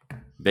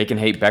 they can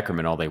hate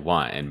Beckerman all they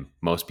want, and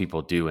most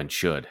people do and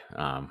should.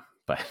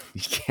 But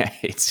you can't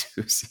hate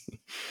Zusi.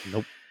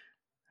 Nope.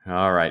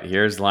 All right,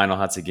 here's Lionel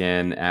Hutz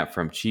again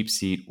from Cheap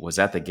Seat. Was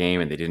at the game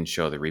and they didn't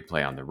show the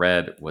replay on the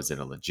red. Was it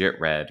a legit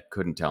red?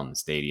 Couldn't tell in the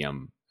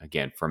stadium.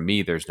 Again, for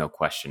me, there's no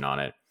question on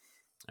it.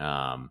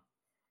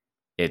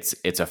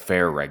 It's a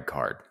fair red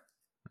card.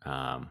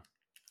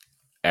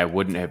 I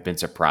wouldn't have been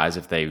surprised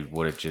if they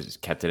would have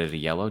just kept it at a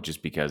yellow,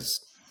 just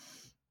because,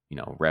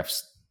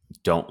 refs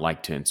don't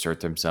like to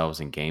insert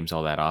themselves in games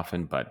all that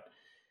often, but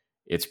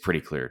it's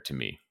pretty clear to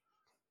me.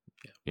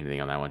 Yeah.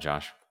 Anything on that one,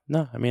 Josh?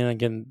 No, I mean,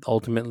 again,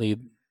 ultimately,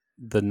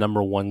 the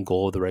number one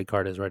goal of the red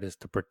card is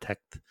to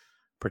protect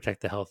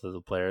the health of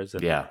the players.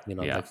 And,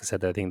 like I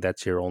said, I think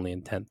that's your only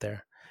intent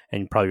there,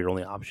 and probably your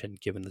only option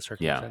given the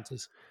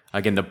circumstances. Yeah.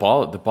 Again, the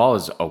ball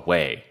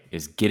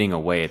is getting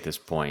away at this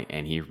point,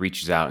 and he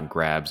reaches out and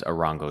grabs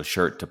Arango's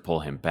shirt to pull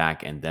him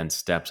back, and then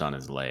steps on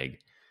his leg.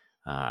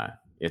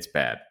 It's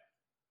bad.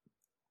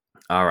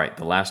 All right,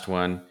 the last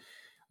one.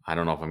 I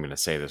don't know if I'm going to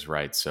say this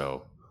right,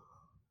 so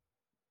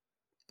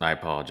I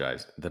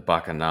apologize. The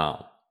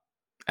Bacchanal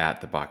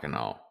at the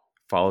Bacchanal.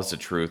 Follows the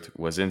Truth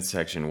was in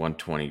section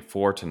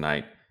 124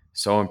 tonight.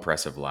 So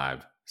impressive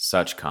live.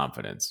 Such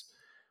confidence.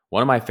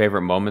 One of my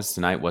favorite moments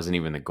tonight wasn't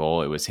even the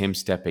goal. It was him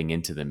stepping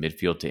into the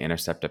midfield to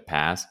intercept a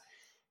pass,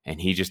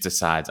 and he just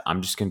decides,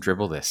 I'm just going to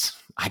dribble this.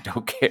 I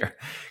don't care,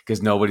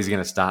 because nobody's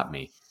going to stop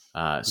me.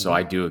 So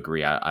I do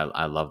agree.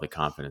 I love the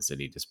confidence that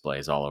he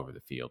displays all over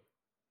the field.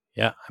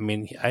 Yeah, I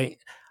mean, I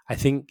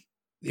think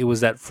it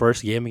was that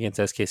first game against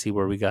SKC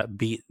where we got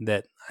beat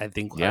that I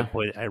think I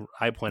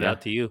pointed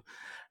out to you.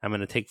 I'm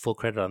going to take full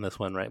credit on this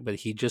one, right? But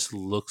he just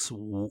looks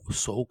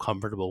so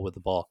comfortable with the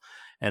ball.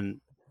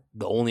 And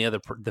the only other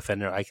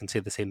defender I can say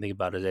the same thing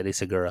about is Eddie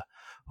Segura,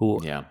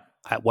 who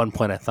at one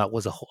point I thought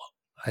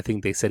I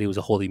think they said he was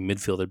a holding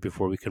midfielder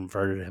before we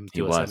converted him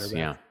to a center back.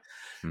 Yeah.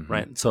 Mm-hmm.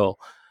 Right. So,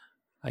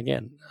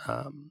 again,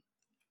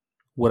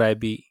 would I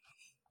be...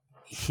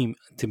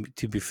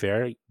 to be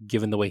fair,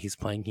 given the way he's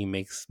playing, he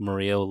makes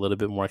Murillo a little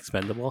bit more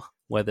expendable.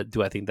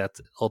 Do I think that's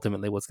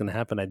ultimately what's going to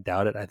happen? I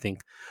doubt it. I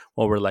think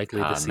what we're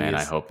likely to see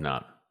I hope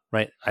not.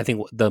 Right. I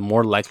think the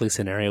more likely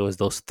scenario is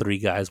those three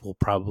guys will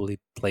probably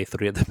play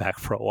three at the back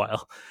for a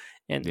while.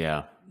 And,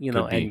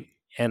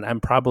 and I'm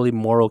probably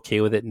more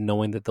okay with it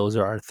knowing that those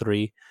are our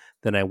three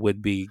than I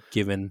would be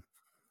given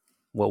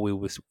what we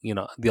was,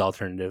 the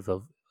alternative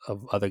of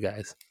other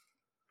guys.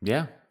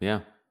 Yeah. Yeah.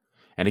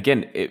 And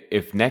again,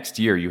 if next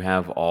year you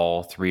have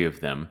all three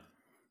of them,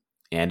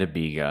 and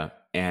Abiga,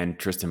 and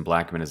Tristan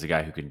Blackman is a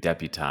guy who can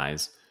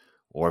deputize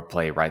or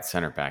play right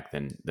center back,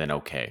 then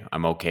okay.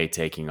 I'm okay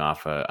taking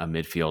off a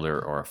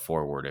midfielder or a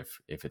forward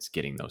if it's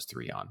getting those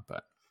three on.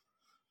 But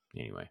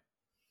anyway.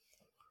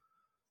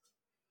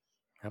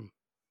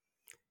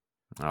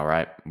 All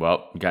right.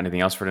 Well, you got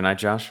anything else for tonight,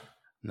 Josh?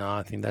 No,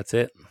 I think that's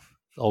it.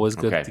 Always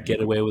good to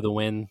get away with a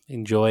win.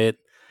 Enjoy it.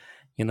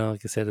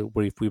 Like I said,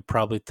 we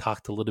probably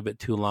talked a little bit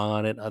too long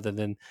on it,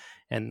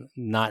 and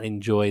not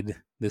enjoyed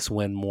this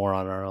win more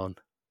on our own.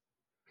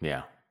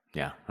 Yeah,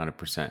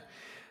 100%.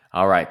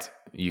 All right,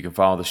 you can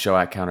follow the show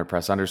at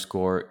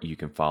 @counterpress_. You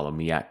can follow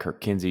me at Kirk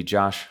Kinsey.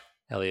 Josh,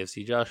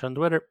 LAFC Josh on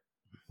Twitter.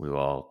 We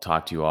will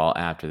talk to you all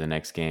after the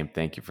next game.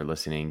 Thank you for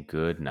listening.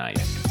 Good night.